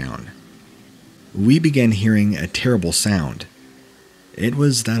guard down. We began hearing a terrible sound. It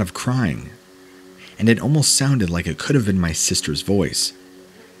was that of crying, and it almost sounded like it could have been my sister's voice.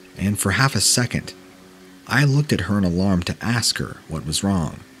 And for half a second, I looked at her in alarm to ask her what was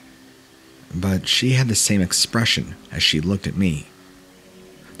wrong. But she had the same expression as she looked at me.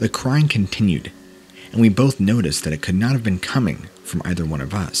 The crying continued, and we both noticed that it could not have been coming from either one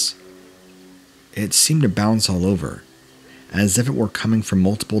of us. It seemed to bounce all over, as if it were coming from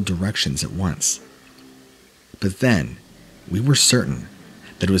multiple directions at once. But then, we were certain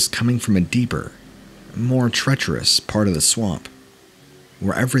that it was coming from a deeper, more treacherous part of the swamp,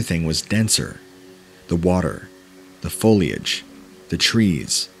 where everything was denser: the water, the foliage, the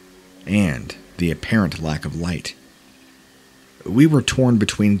trees, and the apparent lack of light. We were torn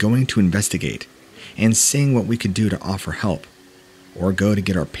between going to investigate and seeing what we could do to offer help, or go to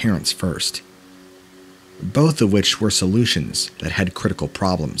get our parents first, both of which were solutions that had critical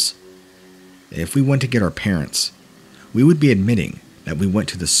problems. If we went to get our parents, we would be admitting that we went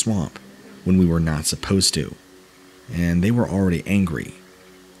to the swamp when we were not supposed to, and they were already angry.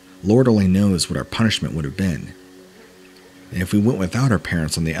 Lord only knows what our punishment would have been. If we went without our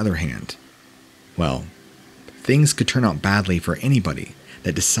parents, on the other hand, well, things could turn out badly for anybody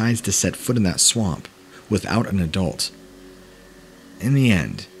that decides to set foot in that swamp without an adult. In the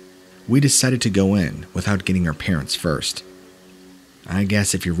end, we decided to go in without getting our parents first. I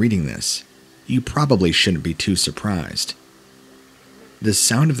guess if you're reading this, you probably shouldn't be too surprised. The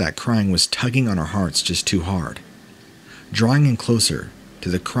sound of that crying was tugging on our hearts just too hard. Drawing in closer to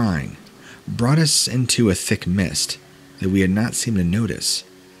the crying brought us into a thick mist that we had not seemed to notice.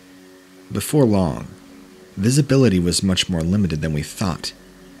 Before long, visibility was much more limited than we thought.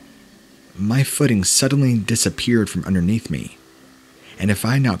 My footing suddenly disappeared from underneath me, and if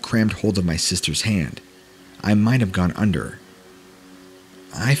I had not crammed hold of my sister's hand, I might have gone under.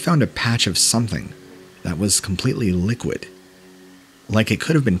 I found a patch of something that was completely liquid, like it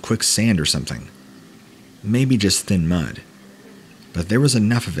could have been quicksand or something, maybe just thin mud, but there was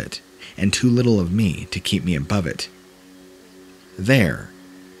enough of it and too little of me to keep me above it. There,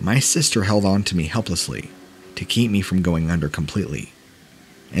 my sister held on to me helplessly to keep me from going under completely,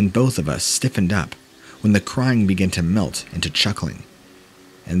 and both of us stiffened up when the crying began to melt into chuckling,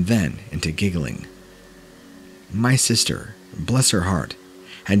 and then into giggling. My sister, bless her heart,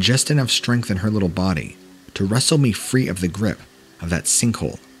 had just enough strength in her little body to wrestle me free of the grip of that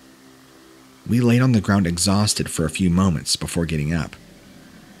sinkhole. We laid on the ground exhausted for a few moments before getting up.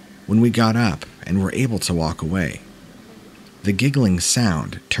 When we got up and were able to walk away, the giggling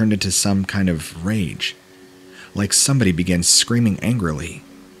sound turned into some kind of rage, like somebody began screaming angrily,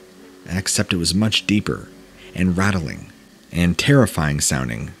 except it was much deeper and rattling and terrifying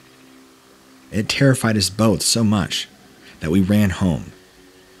sounding. It terrified us both so much that we ran home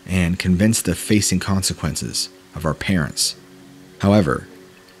and convinced of facing consequences of our parents. However,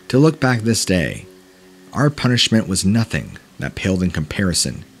 to look back this day, our punishment was nothing that paled in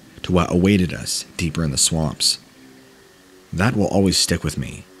comparison to what awaited us deeper in the swamps. That will always stick with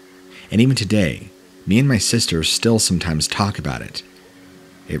me, and even today, me and my sister still sometimes talk about it.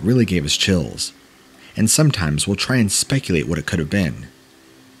 It really gave us chills, and sometimes we'll try and speculate what it could have been.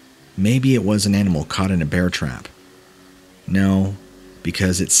 Maybe it was an animal caught in a bear trap. No,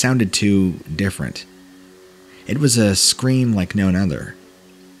 because it sounded too different. It was a scream like none other.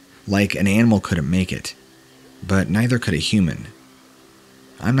 Like an animal couldn't make it, but neither could a human.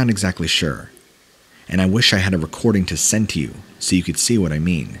 I'm not exactly sure, and I wish I had a recording to send to you so you could see what I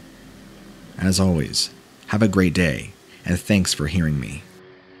mean. As always, have a great day, and thanks for hearing me.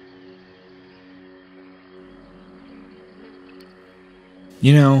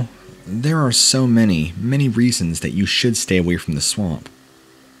 You know, there are so many reasons that you should stay away from the swamp.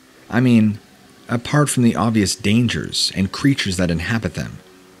 I mean, apart from the obvious dangers and creatures that inhabit them,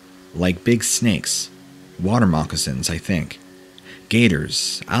 like big snakes, water moccasins, I think,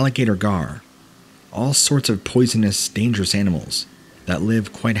 gators, alligator gar, all sorts of poisonous, dangerous animals that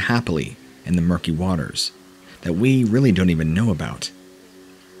live quite happily in the murky waters that we really don't even know about.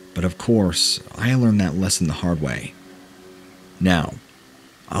 But of course, I learned that lesson the hard way. Now,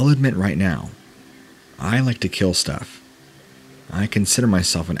 I'll admit right now, I like to kill stuff. I consider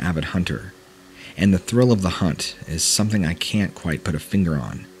myself an avid hunter, and the thrill of the hunt is something I can't quite put a finger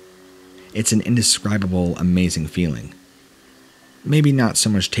on. It's an indescribable, amazing feeling. Maybe not so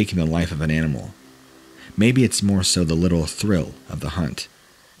much taking the life of an animal. Maybe it's more so the little thrill of the hunt.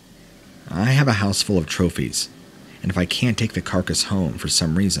 I have a house full of trophies, and if I can't take the carcass home for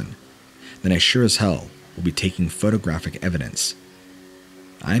some reason, then I sure as hell will be taking photographic evidence.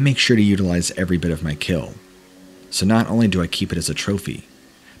 I make sure to utilize every bit of my kill, so not only do I keep it as a trophy,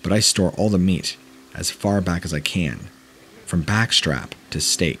 but I store all the meat as far back as I can, from backstrap to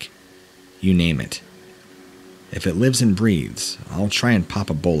steak, you name it. If it lives and breathes, I'll try and pop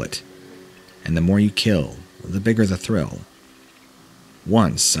a bullet, and the more you kill, the bigger the thrill.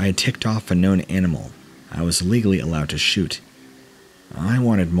 Once, I had ticked off a known animal I was legally allowed to shoot. I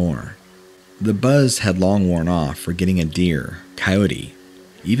wanted more. The buzz had long worn off for getting a deer, coyote,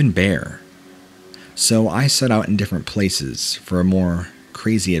 even bear. So I set out in different places for a more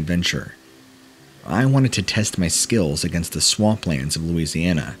crazy adventure. I wanted to test my skills against the swamplands of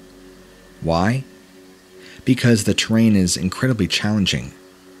Louisiana. Why? Because the terrain is incredibly challenging,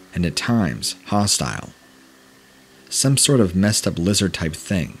 and at times hostile. Some sort of messed up lizard type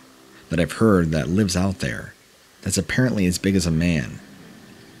thing that I've heard that lives out there that's apparently as big as a man.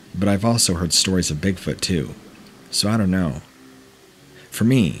 But I've also heard stories of Bigfoot too, so I don't know. For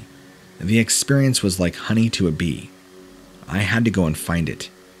me, the experience was like honey to a bee. I had to go and find it.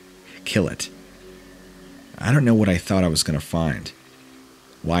 Kill it. I don't know what I thought I was going to find.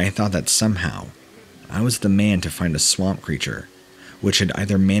 Why I thought that somehow I was the man to find a swamp creature which had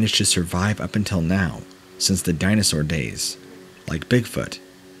either managed to survive up until now, since the dinosaur days, like Bigfoot,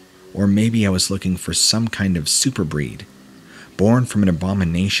 or maybe I was looking for some kind of super breed, born from an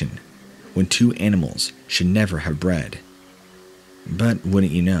abomination, when two animals should never have bred. But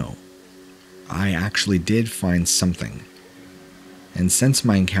wouldn't you know, I actually did find something. And since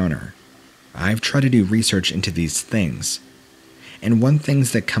my encounter, I've tried to do research into these things, and one thing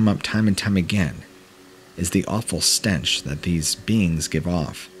that come up time and time again is the awful stench that these beings give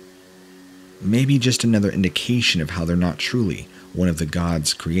off. Maybe just another indication of how they're not truly one of the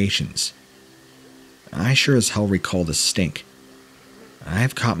gods' creations. I sure as hell recall the stink.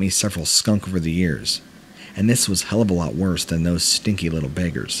 I've caught me several skunk over the years, and this was a hell of a lot worse than those stinky little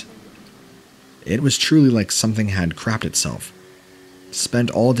beggars. It was truly like something had crapped itself,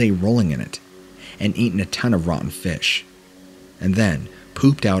 spent all day rolling in it, and eaten a ton of rotten fish, and then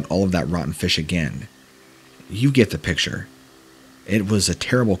pooped out all of that rotten fish again. You get the picture. It was a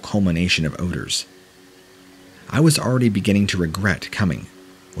terrible culmination of odors. I was already beginning to regret coming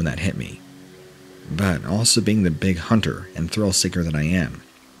when that hit me, but also being the big hunter and thrill seeker that I am,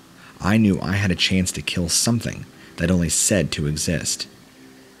 I knew I had a chance to kill something that only said to exist.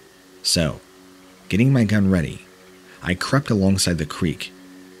 So, getting my gun ready, I crept alongside the creek,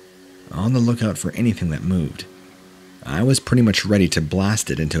 on the lookout for anything that moved. I was pretty much ready to blast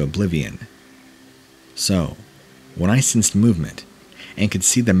it into oblivion. So, when I sensed movement, and could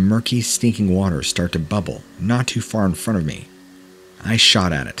see the murky, stinking water start to bubble not too far in front of me, I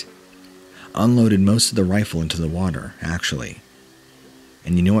shot at it. Unloaded most of the rifle into the water, actually.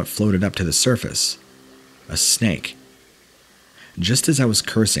 And you know what floated up to the surface? A snake. Just as I was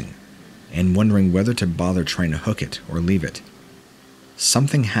cursing, and wondering whether to bother trying to hook it or leave it,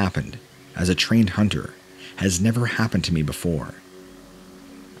 something happened, as a trained hunter, has never happened to me before.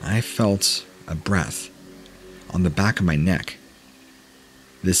 I felt a breath on the back of my neck.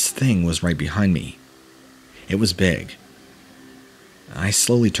 This thing was right behind me. It was big. I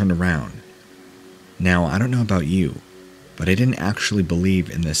slowly turned around. Now, I don't know about you, but I didn't actually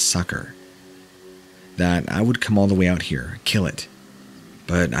believe in this sucker. That I would come all the way out here, kill it.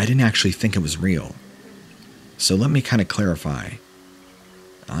 But I didn't actually think it was real. So let me kind of clarify.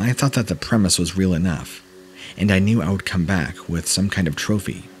 I thought that the premise was real enough, and I knew I would come back with some kind of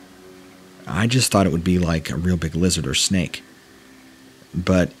trophy. I just thought it would be like a real big lizard or snake.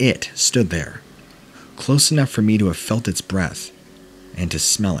 But it stood there, close enough for me to have felt its breath, and to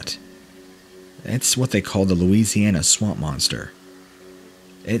smell it. It's what they call the Louisiana swamp monster.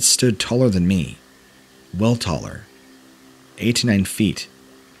 It stood taller than me, well taller, 8 to 9 feet,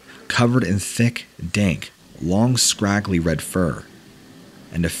 covered in thick, dank, long, scraggly red fur,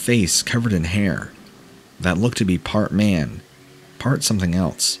 and a face covered in hair that looked to be part man, part something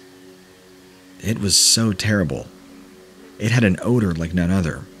else. It was so terrible. It had an odor like none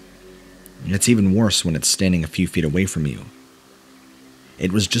other. It's even worse when it's standing a few feet away from you.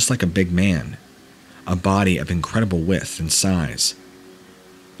 It was just like a big man, a body of incredible width and size.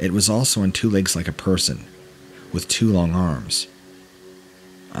 It was also on 2 legs like a person, with 2 long arms.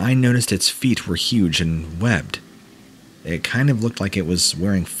 I noticed its feet were huge and webbed. It kind of looked like it was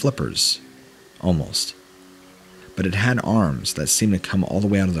wearing flippers, almost. But it had arms that seemed to come all the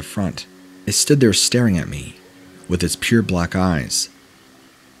way out of the front. It stood there staring at me, with its pure black eyes.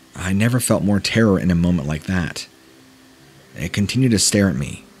 I never felt more terror in a moment like that. It continued to stare at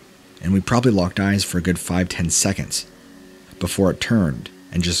me, and we probably locked eyes for a good 5-10 seconds, before it turned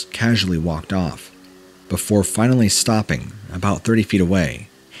and just casually walked off, before finally stopping about 30 feet away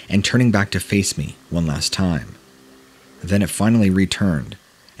and turning back to face me one last time. Then it finally returned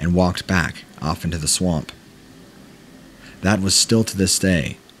and walked back off into the swamp. That was still to this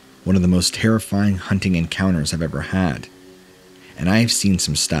day one of the most terrifying hunting encounters I've ever had, and I've seen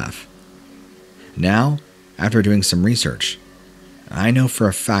some stuff. Now, after doing some research, I know for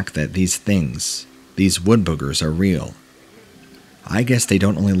a fact that these things, these wood boogers, are real. I guess they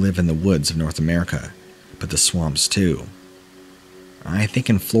don't only live in the woods of North America, but the swamps too. I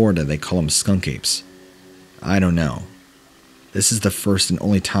think in Florida they call them skunk apes. I don't know. This is the first and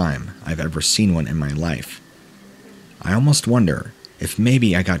only time I've ever seen one in my life. I almost wonder if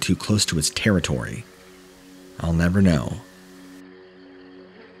maybe I got too close to its territory. I'll never know.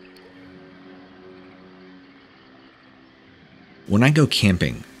 When I go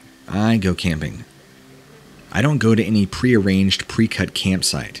camping, I go camping. I don't go to any pre-arranged, pre-cut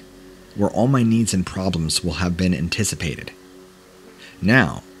campsite, where all my needs and problems will have been anticipated.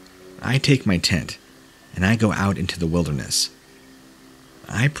 Now, I take my tent, and I go out into the wilderness.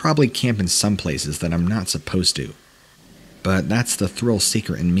 I probably camp in some places that I'm not supposed to, but that's the thrill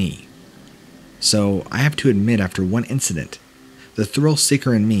seeker in me. So I have to admit, after one incident, the thrill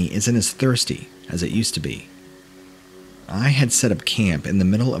seeker in me isn't as thirsty as it used to be. I had set up camp in the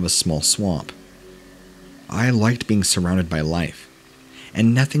middle of a small swamp. I liked being surrounded by life,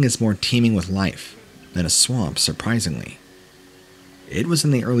 and nothing is more teeming with life than a swamp, surprisingly. It was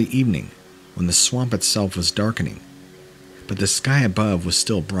in the early evening, when the swamp itself was darkening, but the sky above was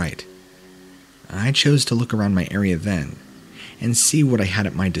still bright. I chose to look around my area then, and see what I had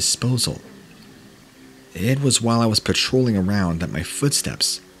at my disposal. It was while I was patrolling around that my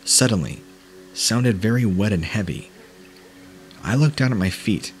footsteps, suddenly, sounded very wet and heavy. I looked down at my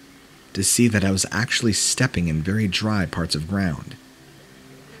feet to see that I was actually stepping in very dry parts of ground.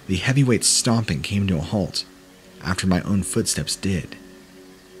 the heavyweight stomping came to a halt after my own footsteps did.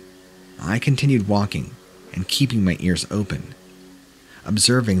 I continued walking and keeping my ears open,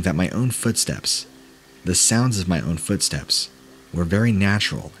 observing that my own footsteps, the sounds of my own footsteps, were very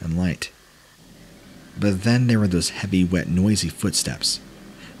natural and light. But then there were those heavy, wet, noisy footsteps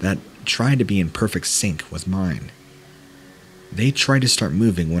that tried to be in perfect sync with mine. They tried to start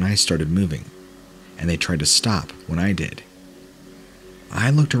moving when I started moving, and they tried to stop when I did. I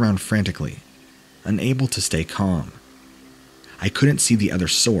looked around frantically, unable to stay calm. I couldn't see the other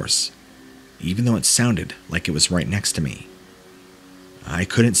source, even though it sounded like it was right next to me. I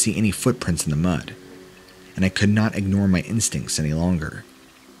couldn't see any footprints in the mud, and I could not ignore my instincts any longer.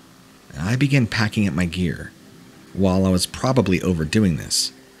 I began packing up my gear. While I was probably overdoing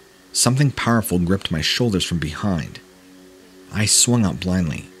this, something powerful gripped my shoulders from behind. I swung out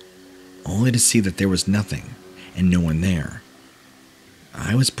blindly, only to see that there was nothing and no one there.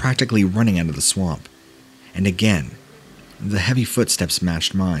 I was practically running out of the swamp, and again, the heavy footsteps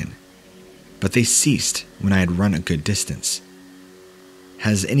matched mine, but they ceased when I had run a good distance.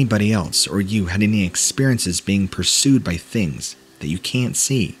 Has anybody else or you had any experiences being pursued by things that you can't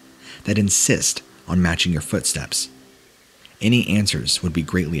see that insist on matching your footsteps? Any answers would be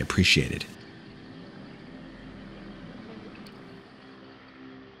greatly appreciated.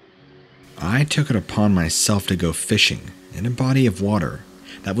 I took it upon myself to go fishing in a body of water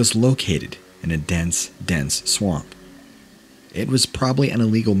that was located in a dense swamp. It was probably an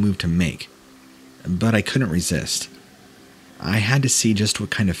illegal move to make, but I couldn't resist. I had to see just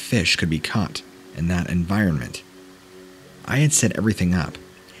what kind of fish could be caught in that environment. I had set everything up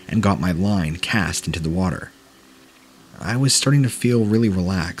and got my line cast into the water. I was starting to feel really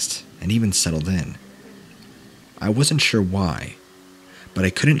relaxed and even settled in. I wasn't sure why, but I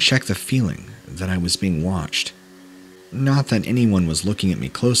couldn't check the feeling that I was being watched. Not that anyone was looking at me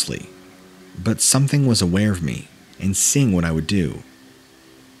closely, but something was aware of me and seeing what I would do.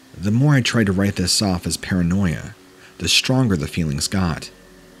 The more I tried to write this off as paranoia, the stronger the feelings got.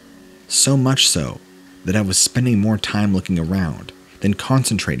 So much so that I was spending more time looking around than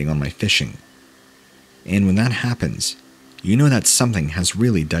concentrating on my fishing. And when that happens, you know that something has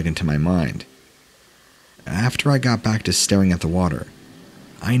really dug into my mind. After I got back to staring at the water,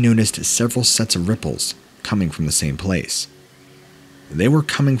 I noticed several sets of ripples coming from the same place. They were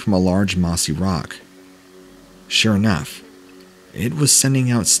coming from a large mossy rock. Sure enough, it was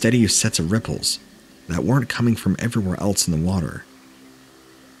sending out steady sets of ripples that weren't coming from everywhere else in the water.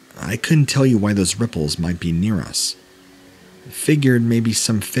 I couldn't tell you why those ripples might be near us. Figured maybe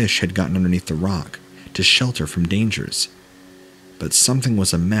some fish had gotten underneath the rock to shelter from dangers, but something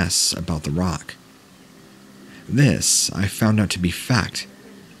was amiss about the rock. This I found out to be fact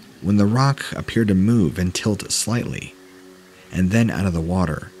when the rock appeared to move and tilt slightly, and then out of the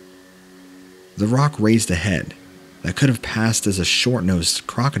water. The rock raised a head that could have passed as a short-nosed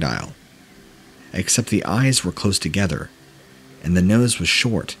crocodile, except the eyes were close together, and the nose was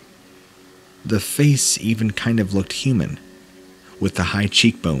short. The face even kind of looked human, with the high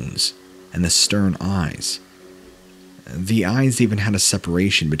cheekbones and the stern eyes. The eyes even had a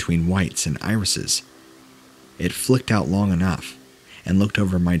separation between whites and irises. It flicked out long enough and looked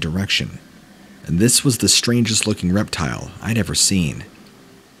over my direction. This was the strangest looking reptile I'd ever seen.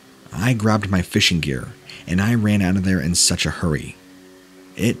 I grabbed my fishing gear and I ran out of there in such a hurry.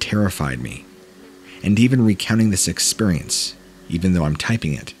 It terrified me. And even recounting this experience, even though I'm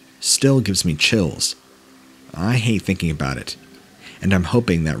typing it, still gives me chills. I hate thinking about it, and I'm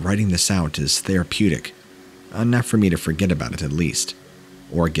hoping that writing this out is therapeutic, enough for me to forget about it at least,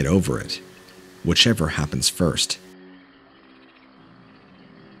 or get over it, whichever happens first.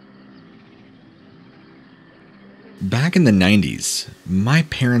 Back in the 90s, my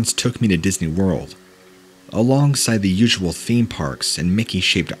parents took me to Disney World, alongside the usual theme parks and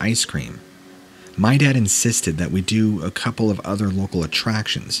Mickey-shaped ice cream. My dad insisted that we do a couple of other local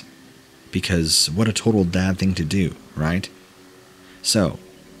attractions, because what a total dad thing to do, right? So,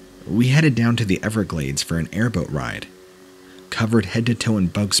 we headed down to the Everglades for an airboat ride, covered head to toe in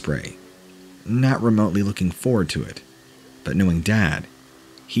bug spray, not remotely looking forward to it, but knowing Dad,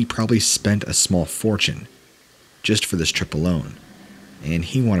 he probably spent a small fortune just for this trip alone, and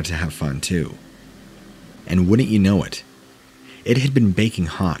he wanted to have fun too. And wouldn't you know it, it had been baking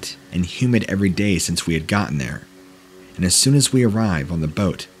hot and humid every day since we had gotten there, and as soon as we arrive on the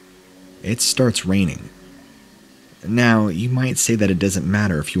boat, it starts raining. Now, you might say that it doesn't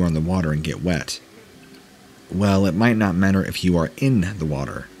matter if you are on the water and get wet. Well, it might not matter if you are in the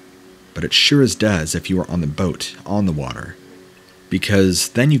water, but it sure as does if you are on the boat on the water, because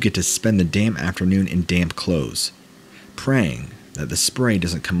then you get to spend the damn afternoon in damp clothes, praying that the spray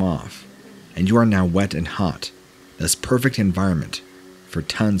doesn't come off, and you are now wet and hot, this perfect environment for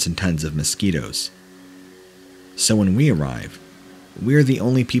tons and tons of mosquitoes. So when we arrive, we're the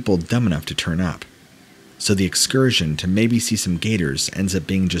only people dumb enough to turn up. So the excursion to maybe see some gators ends up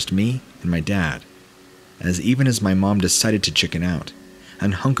being just me and my dad, as my mom decided to chicken out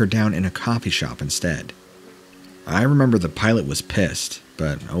and hunker down in a coffee shop instead. I remember the pilot was pissed,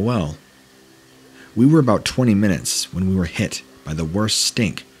 but oh well. We were about 20 minutes when we were hit by the worst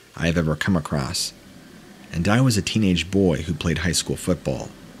stink I have ever come across, and I was a teenage boy who played high school football.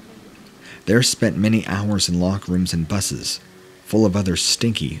 There spent many hours in locker rooms and buses, full of other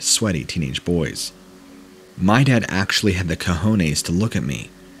stinky, sweaty teenage boys. My dad actually had the cojones to look at me,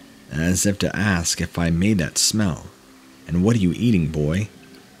 as if to ask if I made that smell. And what are you eating, boy?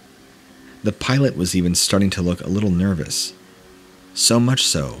 The pilot was even starting to look a little nervous. So much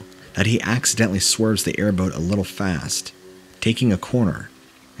so that he accidentally swerves the airboat a little fast, taking a corner,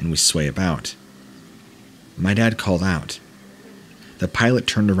 and we sway about. My dad called out. The pilot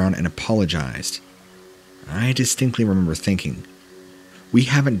turned around and apologized. I distinctly remember thinking, we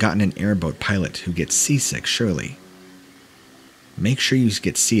haven't gotten an airboat pilot who gets seasick, surely. Make sure you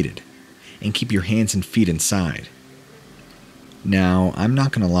get seated, and keep your hands and feet inside. Now, I'm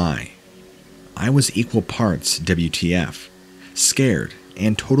not gonna lie. I was equal parts WTF, scared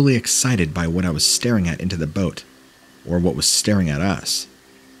and totally excited by what I was staring at into the boat, or what was staring at us.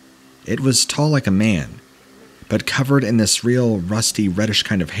 It was tall like a man, but covered in this real rusty reddish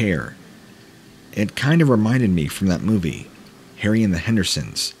kind of hair. It kind of reminded me from that movie, Harry and the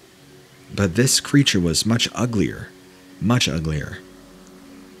Hendersons, but this creature was much uglier, much uglier.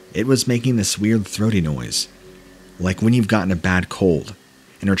 It was making this weird throaty noise, like when you've gotten a bad cold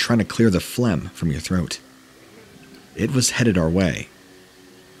and are trying to clear the phlegm from your throat. It was headed our way.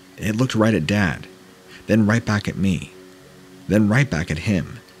 It looked right at Dad, then right back at me, then right back at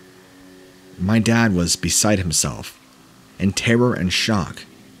him. My dad was beside himself, in terror and shock,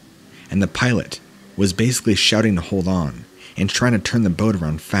 and the pilot was basically shouting to hold on and trying to turn the boat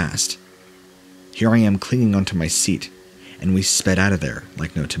around fast. Here I am clinging onto my seat, and we sped out of there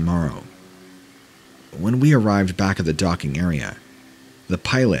like no tomorrow. When we arrived back at the docking area, the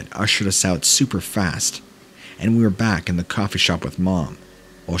pilot ushered us out super fast, and we were back in the coffee shop with Mom,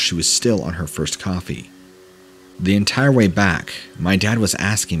 while she was still on her first coffee. The entire way back, my dad was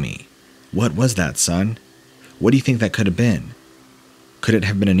asking me, "What was that, son? What do you think that could have been? Could it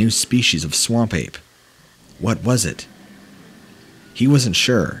have been a new species of swamp ape? What was it?" He wasn't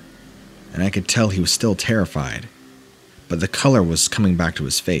sure, and I could tell he was still terrified, but the color was coming back to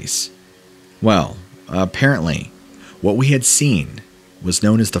his face. Well, apparently, what we had seen was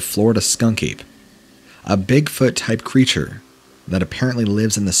known as the Florida skunk ape, a Bigfoot-type creature that apparently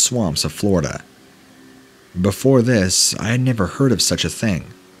lives in the swamps of Florida. Before this, I had never heard of such a thing,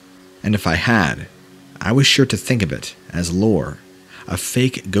 and if I had, I was sure to think of it as lore, a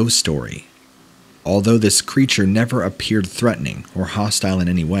fake ghost story. Although this creature never appeared threatening or hostile in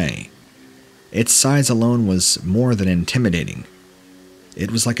any way, its size alone was more than intimidating.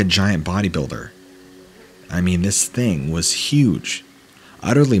 It was like a giant bodybuilder. I mean, this thing was huge,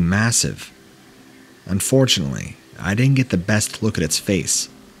 utterly massive. Unfortunately, I didn't get the best look at its face.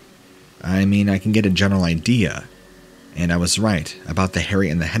 I mean, I can get a general idea, and I was right about the Harry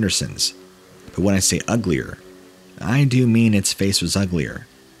and the Hendersons, but when I say uglier, I do mean its face was uglier.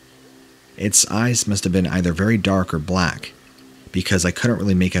 Its eyes must have been either very dark or black, because I couldn't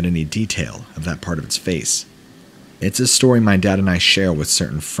really make out any detail of that part of its face. It's a story my dad and I share with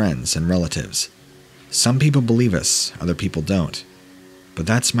certain friends and relatives. Some people believe us, other people don't, but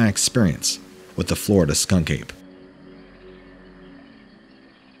that's my experience with the Florida skunk ape.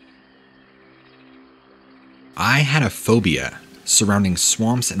 I had a phobia surrounding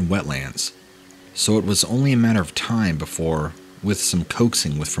swamps and wetlands, so it was only a matter of time before, with some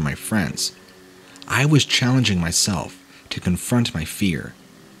coaxing from my friends, I was challenging myself to confront my fear.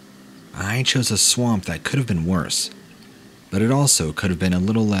 I chose a swamp that could have been worse, but it also could have been a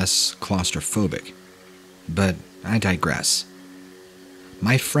little less claustrophobic. But I digress.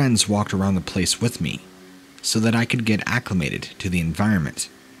 My friends walked around the place with me so that I could get acclimated to the environment.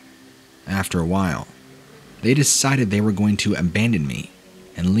 After a while, they decided they were going to abandon me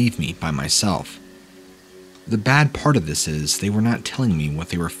and leave me by myself. The bad part of this is they were not telling me what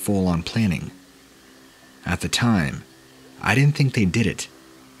they were full on planning. At the time, I didn't think they did it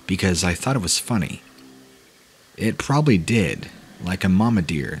because I thought it was funny. It probably did, like a mama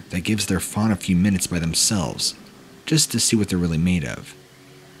deer that gives their fawn a few minutes by themselves just to see what they're really made of.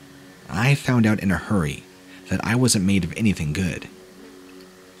 I found out in a hurry that I wasn't made of anything good.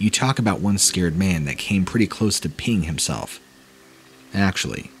 You talk about one scared man that came pretty close to peeing himself.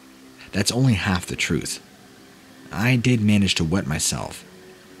 Actually, that's only half the truth. I did manage to wet myself,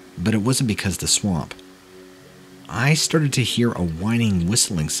 but it wasn't because of the swamp. I started to hear a whining,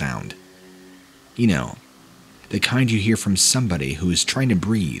 whistling sound. You know, the kind you hear from somebody who is trying to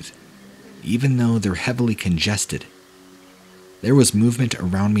breathe, even though they're heavily congested. There was movement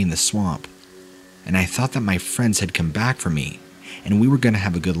around me in the swamp, and I thought that my friends had come back for me, and we were going to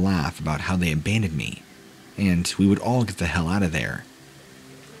have a good laugh about how they abandoned me, and we would all get the hell out of there.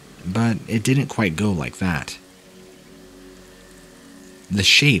 But it didn't quite go like that. The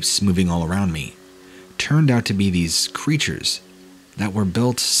shapes moving all around me turned out to be these creatures that were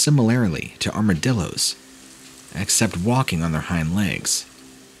built similarly to armadillos, except walking on their hind legs.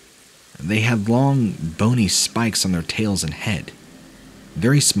 They had long, bony spikes on their tails and head,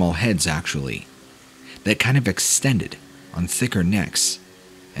 very small heads actually, that kind of extended on thicker necks,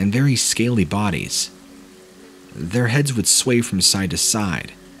 and very scaly bodies. Their heads would sway from side to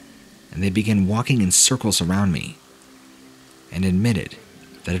side, and they began walking in circles around me, and admitted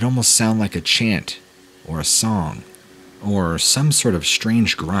that it almost sounded like a chant, or a song, or some sort of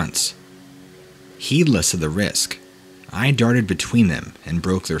strange grunts. Heedless of the risk, I darted between them and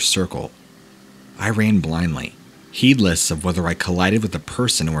broke their circle. I ran blindly, heedless of whether I collided with a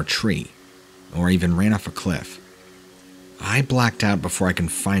person or a tree, or even ran off a cliff. I blacked out before I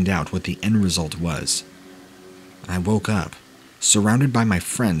could find out what the end result was. I woke up, surrounded by my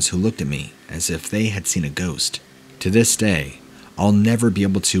friends who looked at me as if they had seen a ghost. To this day, I'll never be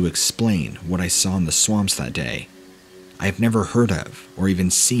able to explain what I saw in the swamps that day. I have never heard of, or even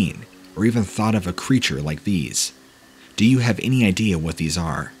seen, or even thought of a creature like these. Do you have any idea what these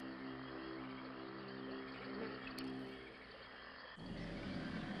are?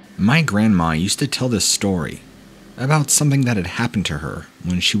 My grandma used to tell this story about something that had happened to her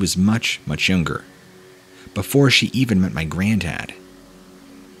when she was much younger, before she even met my granddad.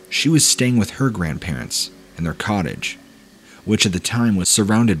 She was staying with her grandparents in their cottage, which at the time was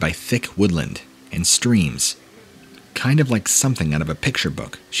surrounded by thick woodland and streams, kind of like something out of a picture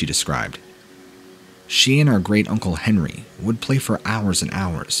book, she described. She and our great-uncle Henry would play for hours and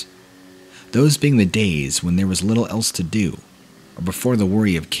hours, those being the days when there was little else to do, or before the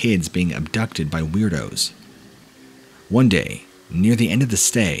worry of kids being abducted by weirdos. One day, near the end of the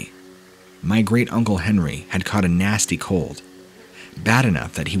stay, my great-uncle Henry had caught a nasty cold, bad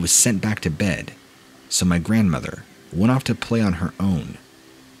enough that he was sent back to bed, so my grandmother went off to play on her own.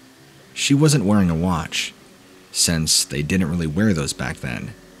 She wasn't wearing a watch, since they didn't really wear those back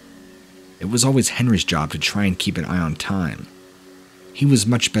then. It was always Henry's job to try and keep an eye on time. He was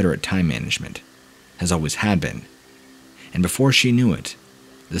much better at time management, has always had been, and before she knew it,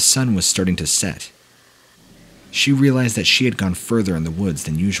 the sun was starting to set. She realized that she had gone further in the woods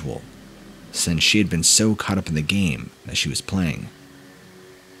than usual, since she had been so caught up in the game that she was playing.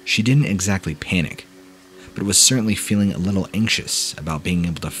 She didn't exactly panic, but was certainly feeling a little anxious about being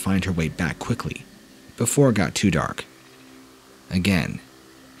able to find her way back quickly before it got too dark. Again,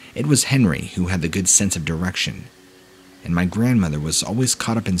 it was Henry who had the good sense of direction, and my grandmother was always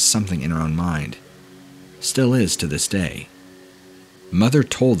caught up in something in her own mind. Still is to this day. Mother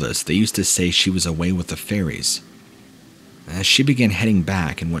told us they used to say she was away with the fairies. As she began heading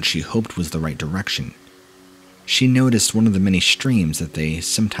back in what she hoped was the right direction, she noticed one of the many streams that they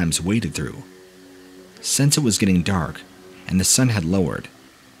sometimes waded through. Since it was getting dark and the sun had lowered,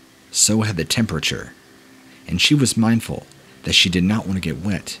 so had the temperature, and she was mindful that she did not want to get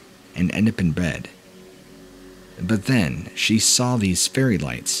wet and end up in bed. But then she saw these fairy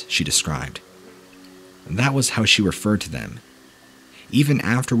lights, she described. That was how she referred to them, even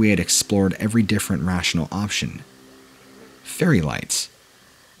after we had explored every different rational option. Fairy lights,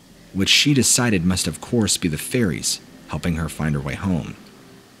 which she decided must of course be the fairies helping her find her way home.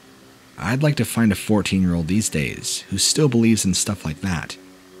 I'd like to find a 14-year-old these days who still believes in stuff like that,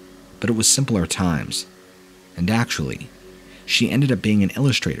 but it was simpler times, and actually, she ended up being an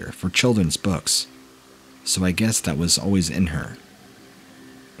illustrator for children's books, so I guess that was always in her.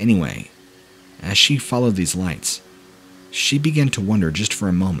 Anyway, as she followed these lights, she began to wonder just for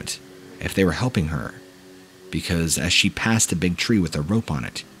a moment if they were helping her, because as she passed a big tree with a rope on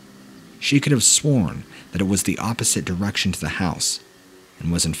it, she could have sworn that it was the opposite direction to the house,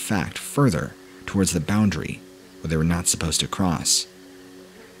 and was in fact further towards the boundary where they were not supposed to cross.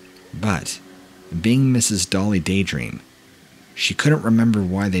 But, being Mrs. Dolly Daydream, she couldn't remember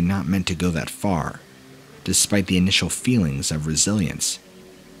why they not meant to go that far, despite the initial feelings of resilience.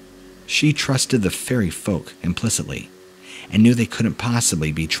 She trusted the fairy folk implicitly, and knew they couldn't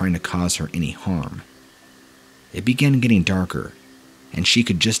possibly be trying to cause her any harm. It began getting darker, and she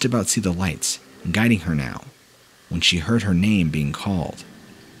could just about see the lights guiding her now, when she heard her name being called.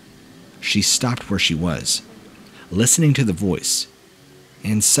 She stopped where she was, listening to the voice,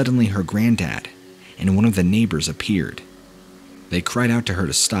 and suddenly her granddad and one of the neighbors appeared. They cried out to her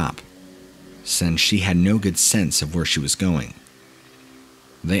to stop, since she had no good sense of where she was going.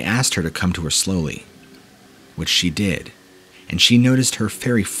 They asked her to come to her slowly, which she did, and she noticed her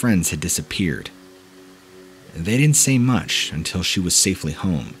fairy friends had disappeared. They didn't say much until she was safely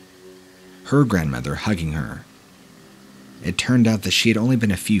home, her grandmother hugging her. It turned out that she had only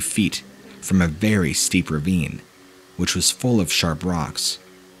been a few feet from a very steep ravine, which was full of sharp rocks.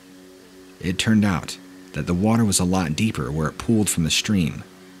 It turned out that the water was a lot deeper where it pooled from the stream,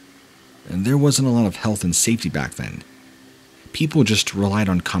 and there wasn't a lot of health and safety back then. People just relied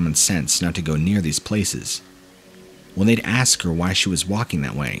on common sense not to go near these places. When they'd ask her why she was walking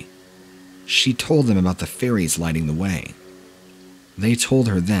that way, she told them about the fairies lighting the way. They told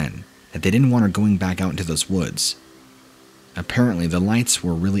her then that they didn't want her going back out into those woods. Apparently the lights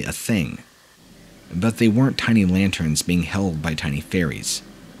were really a thing, but they weren't tiny lanterns being held by tiny fairies.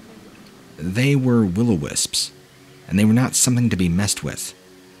 They were will-o-wisps, and they were not something to be messed with.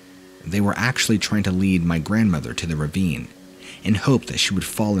 They were actually trying to lead my grandmother to the ravine, in hope that she would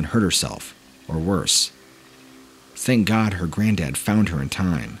fall and hurt herself, or worse. Thank God her granddad found her in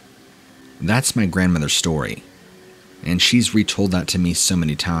time. That's my grandmother's story, and she's retold that to me so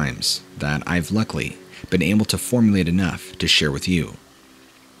many times that I've luckily been able to formulate enough to share with you.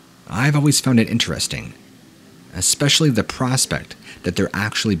 I've always found it interesting, especially the prospect that they're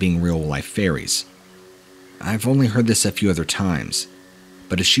actually being real-life fairies. I've only heard this a few other times,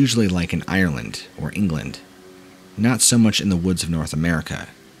 but it's usually like in Ireland or England, not so much in the woods of North America.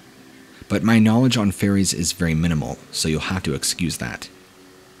 But my knowledge on fairies is very minimal, so you'll have to excuse that.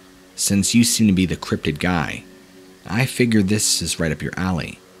 Since you seem to be the cryptid guy, I figure this is right up your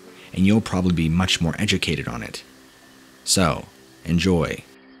alley, and you'll probably be much more educated on it. So, enjoy.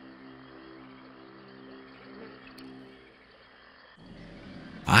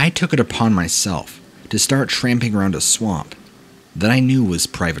 I took it upon myself to start tramping around a swamp that I knew was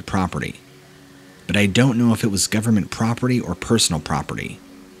private property, but I don't know if it was government property or personal property.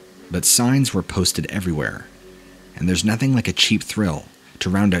 But signs were posted everywhere, and there's nothing like a cheap thrill to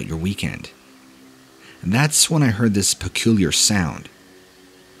round out your weekend. And that's when I heard this peculiar sound.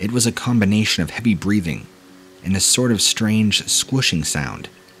 It was a combination of heavy breathing and a sort of strange squishing sound.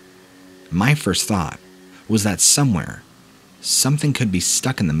 My first thought was that somewhere, something could be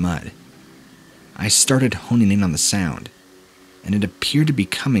stuck in the mud. I started honing in on the sound, and it appeared to be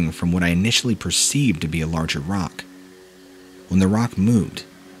coming from what I initially perceived to be a larger rock. When the rock moved,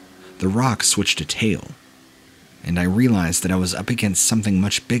 the rock switched a tail, and I realized that I was up against something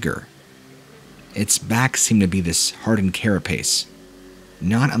much bigger. Its back seemed to be this hardened carapace,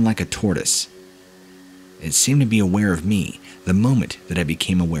 not unlike a tortoise. It seemed to be aware of me the moment that I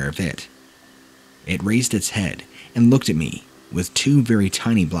became aware of it. It raised its head and looked at me with two very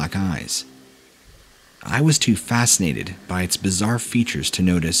tiny black eyes. I was too fascinated by its bizarre features to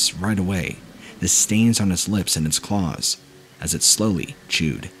notice right away the stains on its lips and its claws as it slowly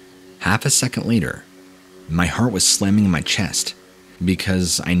chewed. Half a second later, my heart was slamming in my chest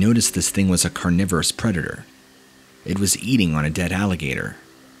because I noticed this thing was a carnivorous predator. It was eating on a dead alligator,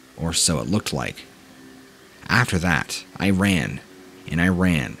 or so it looked like. After that, I ran, and I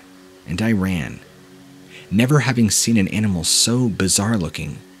ran, and I ran, never having seen an animal so bizarre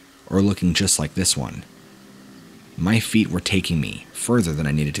looking, or looking just like this one. My feet were taking me further than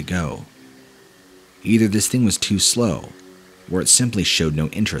I needed to go. Either this thing was too slow, or it simply showed no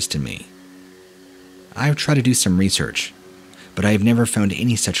interest in me. I've tried to do some research, but I have never found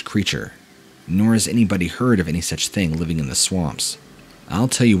any such creature, nor has anybody heard of any such thing living in the swamps. I'll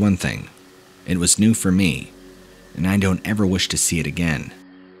tell you one thing, it was new for me, and I don't ever wish to see it again.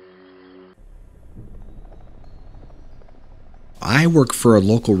 I work for a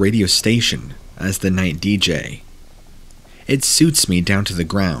local radio station as the night DJ. It suits me down to the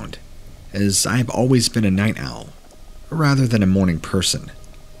ground, as I've always been a night owl, rather than a morning person.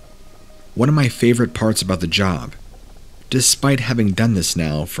 One of my favorite parts about the job, despite having done this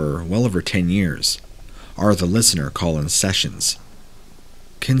now for well over 10 years, are the listener call-in sessions.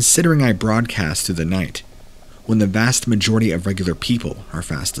 Considering I broadcast through the night, when the vast majority of regular people are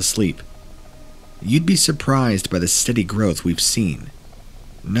fast asleep, you'd be surprised by the steady growth we've seen,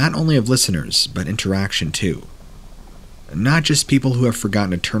 not only of listeners, but interaction too. Not just people who have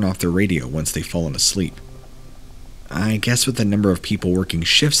forgotten to turn off their radio once they've fallen asleep. I guess with the number of people working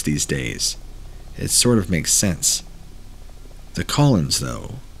shifts these days, it sort of makes sense. The call-ins,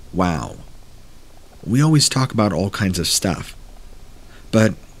 though, wow. We always talk about all kinds of stuff,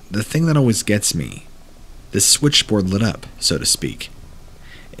 but the thing that always gets me The switchboard lit up, so to speak,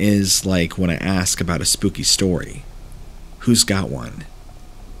 is like when I ask about a spooky story. Who's got one?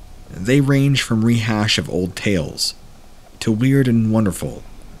 They range from rehash of old tales to weird and wonderful,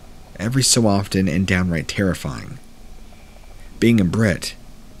 every so often and downright terrifying. Being a Brit,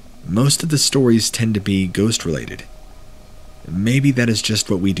 most of the stories tend to be ghost-related. Maybe that is just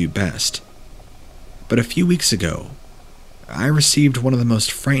what we do best. But a few weeks ago, I received one of the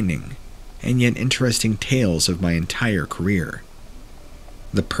most frightening and yet interesting tales of my entire career.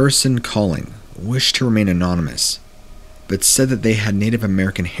 The person calling wished to remain anonymous, but said that they had Native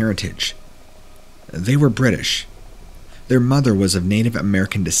American heritage. They were British. Their mother was of Native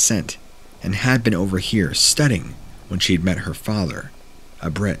American descent and had been over here studying when she'd met her father, a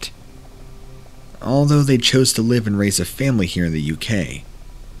Brit. Although they chose to live and raise a family here in the UK,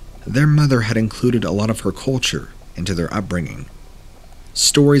 their mother had included a lot of her culture into their upbringing.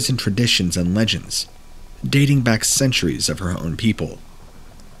 Stories and traditions and legends, dating back centuries of her own people.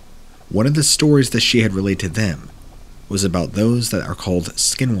 One of the stories that she had relayed to them was about those that are called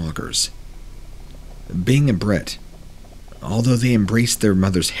Skinwalkers. Being a Brit, although they embraced their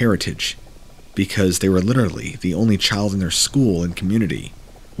mother's heritage, because they were literally the only child in their school and community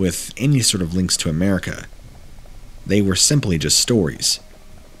with any sort of links to America, they were simply just stories.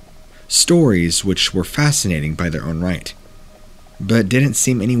 Stories which were fascinating by their own right, but didn't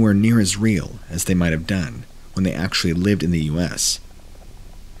seem anywhere near as real as they might have done when they actually lived in the US.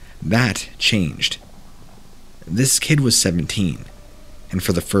 That changed. This kid was 17, and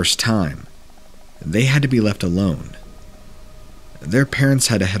for the first time, they had to be left alone. Their parents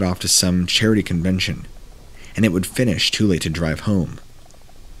had to head off to some charity convention, and it would finish too late to drive home.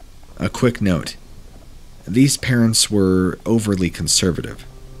 A quick note, these parents were overly conservative,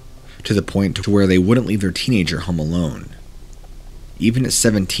 to the point to where they wouldn't leave their teenager home alone. Even at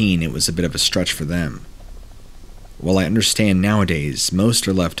 17, it was a bit of a stretch for them. While I understand nowadays, most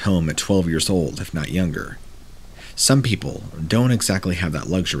are left home at 12 years old, if not younger. Some people don't exactly have that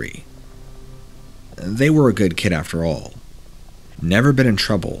luxury. They were a good kid after all. Never been in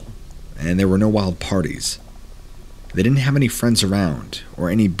trouble, and there were no wild parties. They didn't have any friends around, or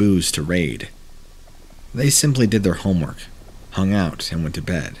any booze to raid. They simply did their homework, hung out, and went to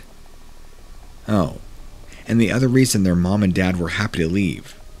bed. Oh, and the other reason their mom and dad were happy to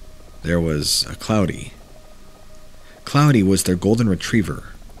leave, there was a Cloudy. Cloudy was their golden retriever,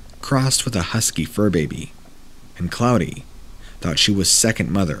 crossed with a husky fur baby, and Cloudy thought she was second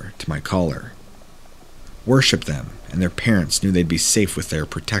mother to my collar. Worshipped them, and their parents knew they'd be safe with their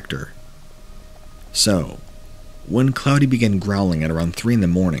protector. So, when Cloudy began growling at around 3 in the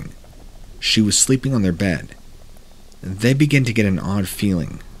morning, she was sleeping on their bed. They began to get an odd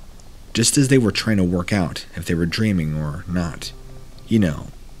feeling, just as they were trying to work out if they were dreaming or not. You know,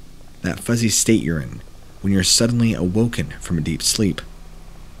 that fuzzy state you're in when you're suddenly awoken from a deep sleep.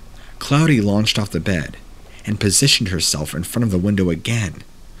 Cloudy launched off the bed and positioned herself in front of the window again,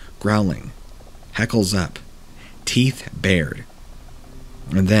 growling, heckles up, teeth bared.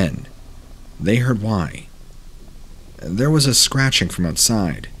 And then, they heard why. There was a scratching from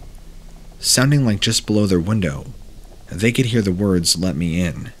outside, sounding like just below their window. They could hear the words, "Let me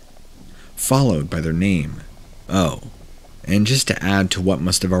in," followed by their name. Oh, and just to add to what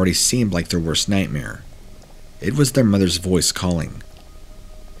must have already seemed like their worst nightmare, it was their mother's voice calling.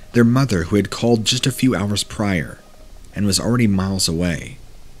 Their mother, who had called just a few hours prior and was already miles away.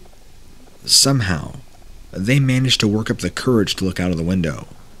 Somehow, they managed to work up the courage to look out of the window.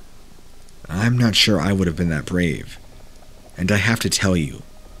 I'm not sure I would have been that brave, and I have to tell you,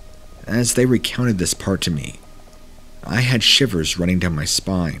 as they recounted this part to me, I had shivers running down my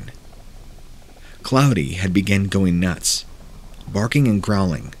spine. Cloudy had begun going nuts, barking and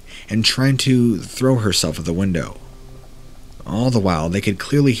growling, and trying to throw herself at the window. All the while, they could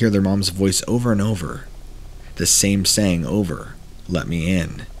clearly hear their mom's voice over and over, the same saying over, "Let me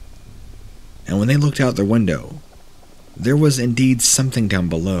in." And when they looked out their window, there was indeed something down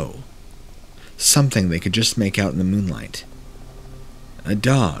below, something they could just make out in the moonlight. A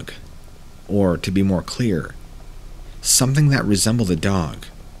dog, or to be more clear, something that resembled a dog,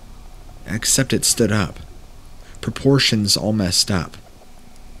 except it stood up, proportions all messed up.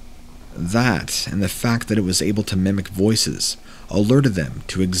 That, and the fact that it was able to mimic voices, alerted them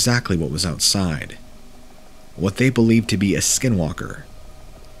to exactly what was outside, what they believed to be a skinwalker.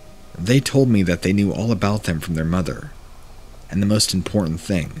 They told me that they knew all about them from their mother, and the most important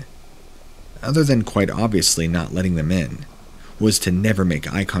thing, other than quite obviously not letting them in, was to never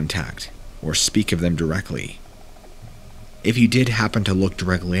make eye contact or speak of them directly. If you did happen to look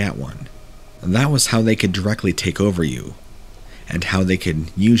directly at one, that was how they could directly take over you, and how they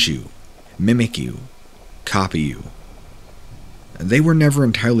could use you, mimic you, copy you. They were never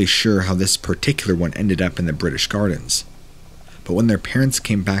entirely sure how this particular one ended up in the British Gardens, but when their parents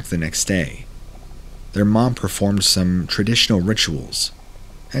came back the next day, their mom performed some traditional rituals,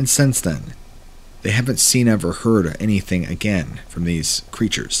 and since then, they haven't seen or heard anything again from these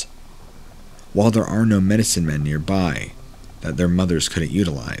creatures. While there are no medicine men nearby that their mothers couldn't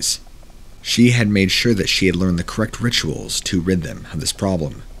utilize, she had made sure that she had learned the correct rituals to rid them of this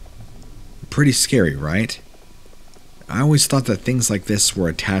problem. Pretty scary, right? I always thought that things like this were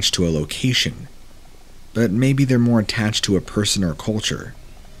attached to a location, but maybe they're more attached to a person or culture.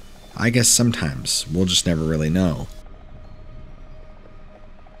 I guess sometimes we'll just never really know.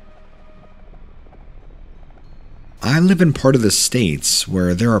 I live in part of the States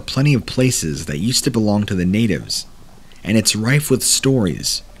where there are plenty of places that used to belong to the natives, and it's rife with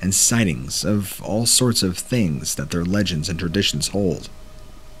stories and sightings of all sorts of things that their legends and traditions hold.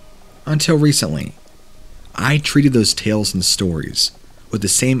 Until recently, I treated those tales and stories with the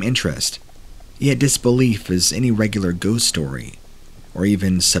same interest, yet disbelief as any regular ghost story, or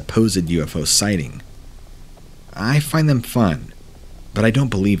even supposed UFO sighting. I find them fun, but I don't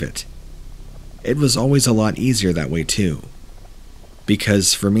believe it. It was always a lot easier that way too.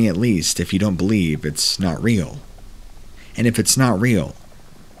 Because for me at least, if you don't believe, it's not real. And if it's not real,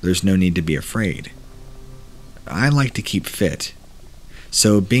 there's no need to be afraid. I like to keep fit,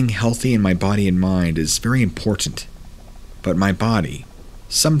 so being healthy in my body and mind is very important. But my body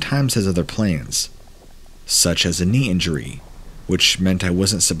sometimes has other plans, such as a knee injury, which meant I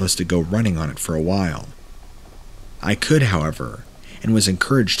wasn't supposed to go running on it for a while. I could, however, and was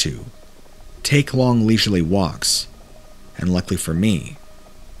encouraged to, take long leisurely walks, and luckily for me,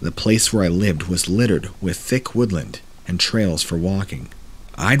 the place where I lived was littered with thick woodland and trails for walking.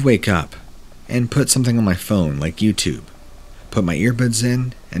 I'd wake up and put something on my phone like YouTube, put my earbuds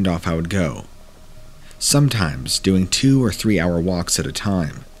in, and off I would go, sometimes doing 2 or 3 hour walks at a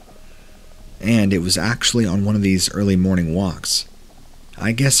time. And it was actually on one of these early morning walks,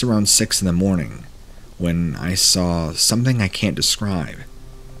 I guess around 6 in the morning, when I saw something I can't describe.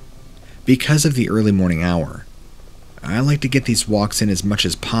 Because of the early morning hour, I like to get these walks in as much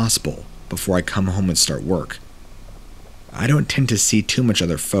as possible before I come home and start work. I don't tend to see too much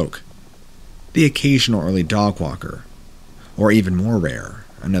other folk. The occasional early dog walker, or even more rare,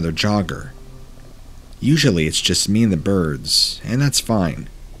 another jogger. Usually it's just me and the birds, and that's fine.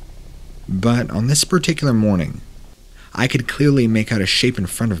 But on this particular morning, I could clearly make out a shape in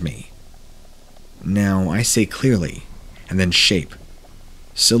front of me. Now, I say clearly, and then shape,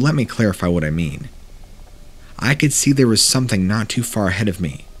 so let me clarify what I mean. I could see there was something not too far ahead of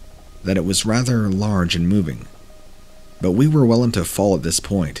me, that it was rather large and moving. But we were well into fall at this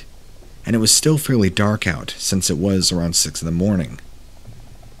point, and it was still fairly dark out since it was around 6 in the morning.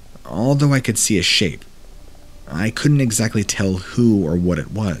 Although I could see a shape, I couldn't exactly tell who or what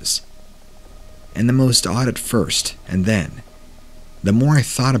it was. And the most odd at first, and then, the more I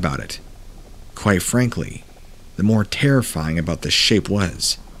thought about it, quite frankly, the more terrifying about the shape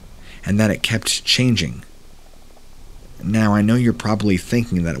was, and that it kept changing. Now I know you're probably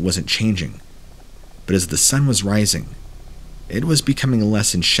thinking that it wasn't changing, but as the sun was rising, it was becoming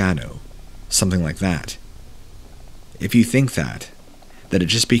less in shadow, something like that. If you think that it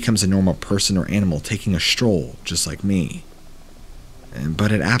just becomes a normal person or animal taking a stroll just like me.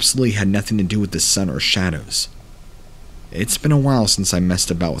 But it absolutely had nothing to do with the sun or shadows. It's been a while since I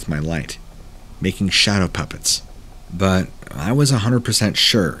messed about with my light, making shadow puppets, but I was 100%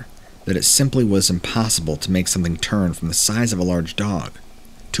 sure that it simply was impossible to make something turn from the size of a large dog,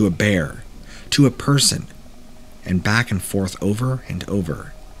 to a bear, to a person, and back and forth over and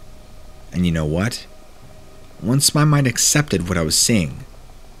over. And you know what? Once my mind accepted what I was seeing,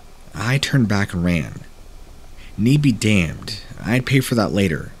 I turned back and ran. Knee be damned, I'd pay for that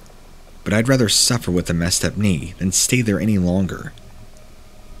later, but I'd rather suffer with a messed up knee than stay there any longer.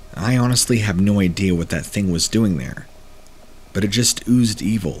 I honestly have no idea what that thing was doing there, but it just oozed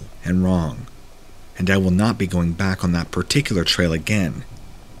evil and wrong, and I will not be going back on that particular trail again,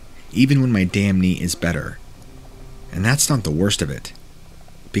 even when my damn knee is better. And that's not the worst of it,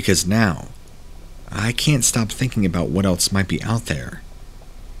 because now, I can't stop thinking about what else might be out there.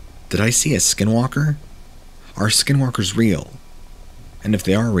 Did I see a skinwalker? Are skinwalkers real? And if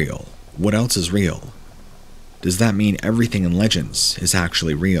they are real, what else is real? Does that mean everything in legends is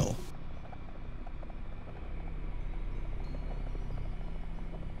actually real?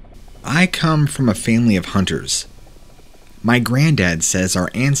 I come from a family of hunters. My granddad says our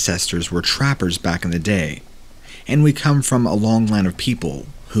ancestors were trappers back in the day, and we come from a long line of people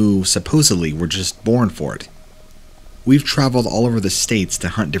who supposedly were just born for it. We've traveled all over the states to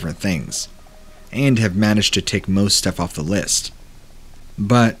hunt different things, and have managed to tick most stuff off the list.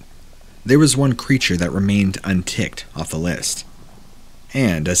 But there was one creature that remained unticked off the list.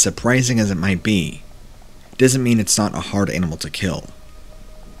 And as surprising as it might be, doesn't mean it's not a hard animal to kill.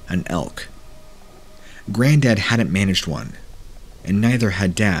 An elk. Granddad hadn't managed one, and neither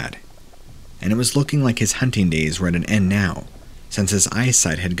had Dad, and it was looking like his hunting days were at an end now, since his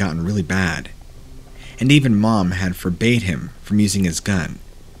eyesight had gotten really bad, and even Mom had forbade him from using his gun,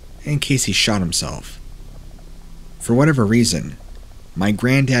 in case he shot himself. For whatever reason, my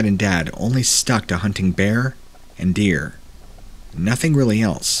granddad and Dad only stuck to hunting bear and deer. Nothing really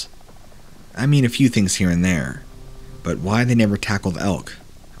else. I mean, a few things here and there, but why they never tackled elk,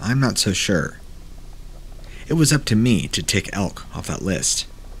 I'm not so sure. It was up to me to tick elk off that list,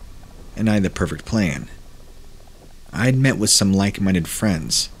 and I had the perfect plan. I'd met with some like-minded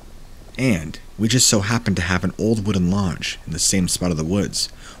friends, and we just so happened to have an old wooden lodge in the same spot of the woods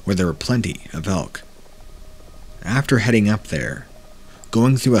where there were plenty of elk. After heading up there,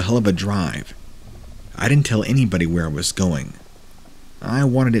 going through a hell of a drive, I didn't tell anybody where I was going. I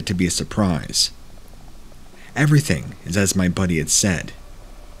wanted it to be a surprise. Everything is as my buddy had said.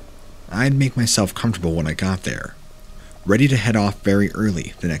 I'd make myself comfortable when I got there, ready to head off very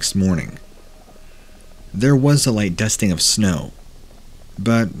early the next morning. There was a light dusting of snow,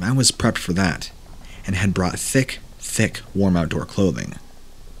 but I was prepped for that, and had brought thick, warm outdoor clothing.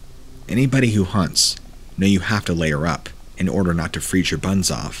 Anybody who hunts know you have to layer up in order not to freeze your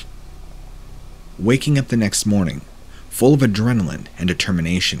buns off. Waking up the next morning, full of adrenaline and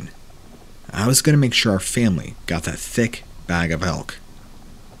determination, I was going to make sure our family got that thick bag of elk.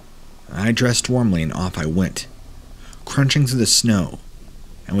 I dressed warmly and off I went, crunching through the snow,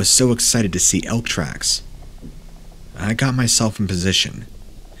 and was so excited to see elk tracks. I got myself in position,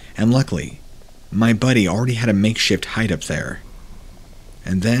 and luckily, my buddy already had a makeshift hide up there.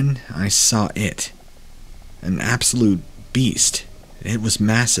 And then I saw it. An absolute beast. It was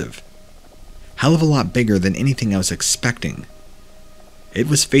massive. Hell of a lot bigger than anything I was expecting. It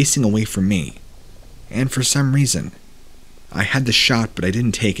was facing away from me, and for some reason, I had the shot but I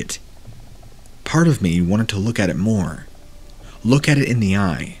didn't take it. Part of me wanted to look at it more, look at it in the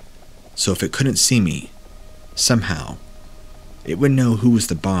eye, so if it couldn't see me, somehow, it would know who was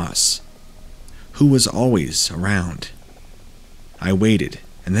the boss, who was always around. I waited,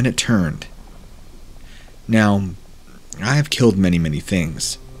 and then it turned. Now, I have killed many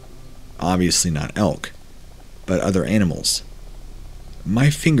things. Obviously not elk, but other animals. My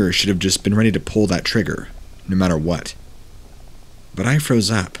finger should have just been ready to pull that trigger, no matter what. But I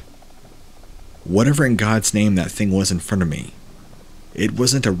froze up. Whatever in God's name that thing was in front of me, it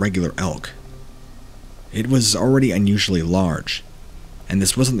wasn't a regular elk. It was already unusually large, and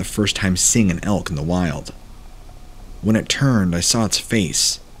this wasn't the first time seeing an elk in the wild. When it turned, I saw its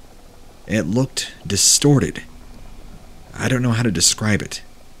face. It looked distorted. I don't know how to describe it,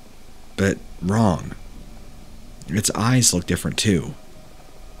 but wrong. Its eyes looked different too,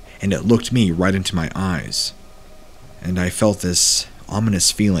 and it looked me right into my eyes, and I felt this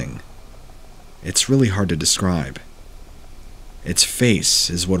ominous feeling. It's really hard to describe. Its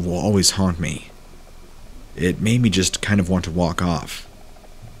face is what will always haunt me. It made me just kind of want to walk off,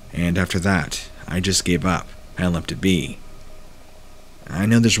 and after that, I just gave up and left it be. I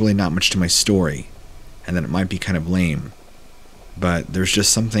know there's really not much to my story, and that it might be kind of lame, but there's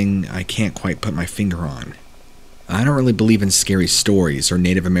just something I can't quite put my finger on. I don't really believe in scary stories or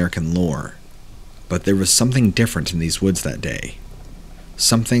Native American lore, but there was something different in these woods that day.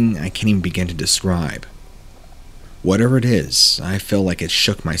 Something I can't even begin to describe. Whatever it is, I feel like it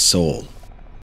shook my soul.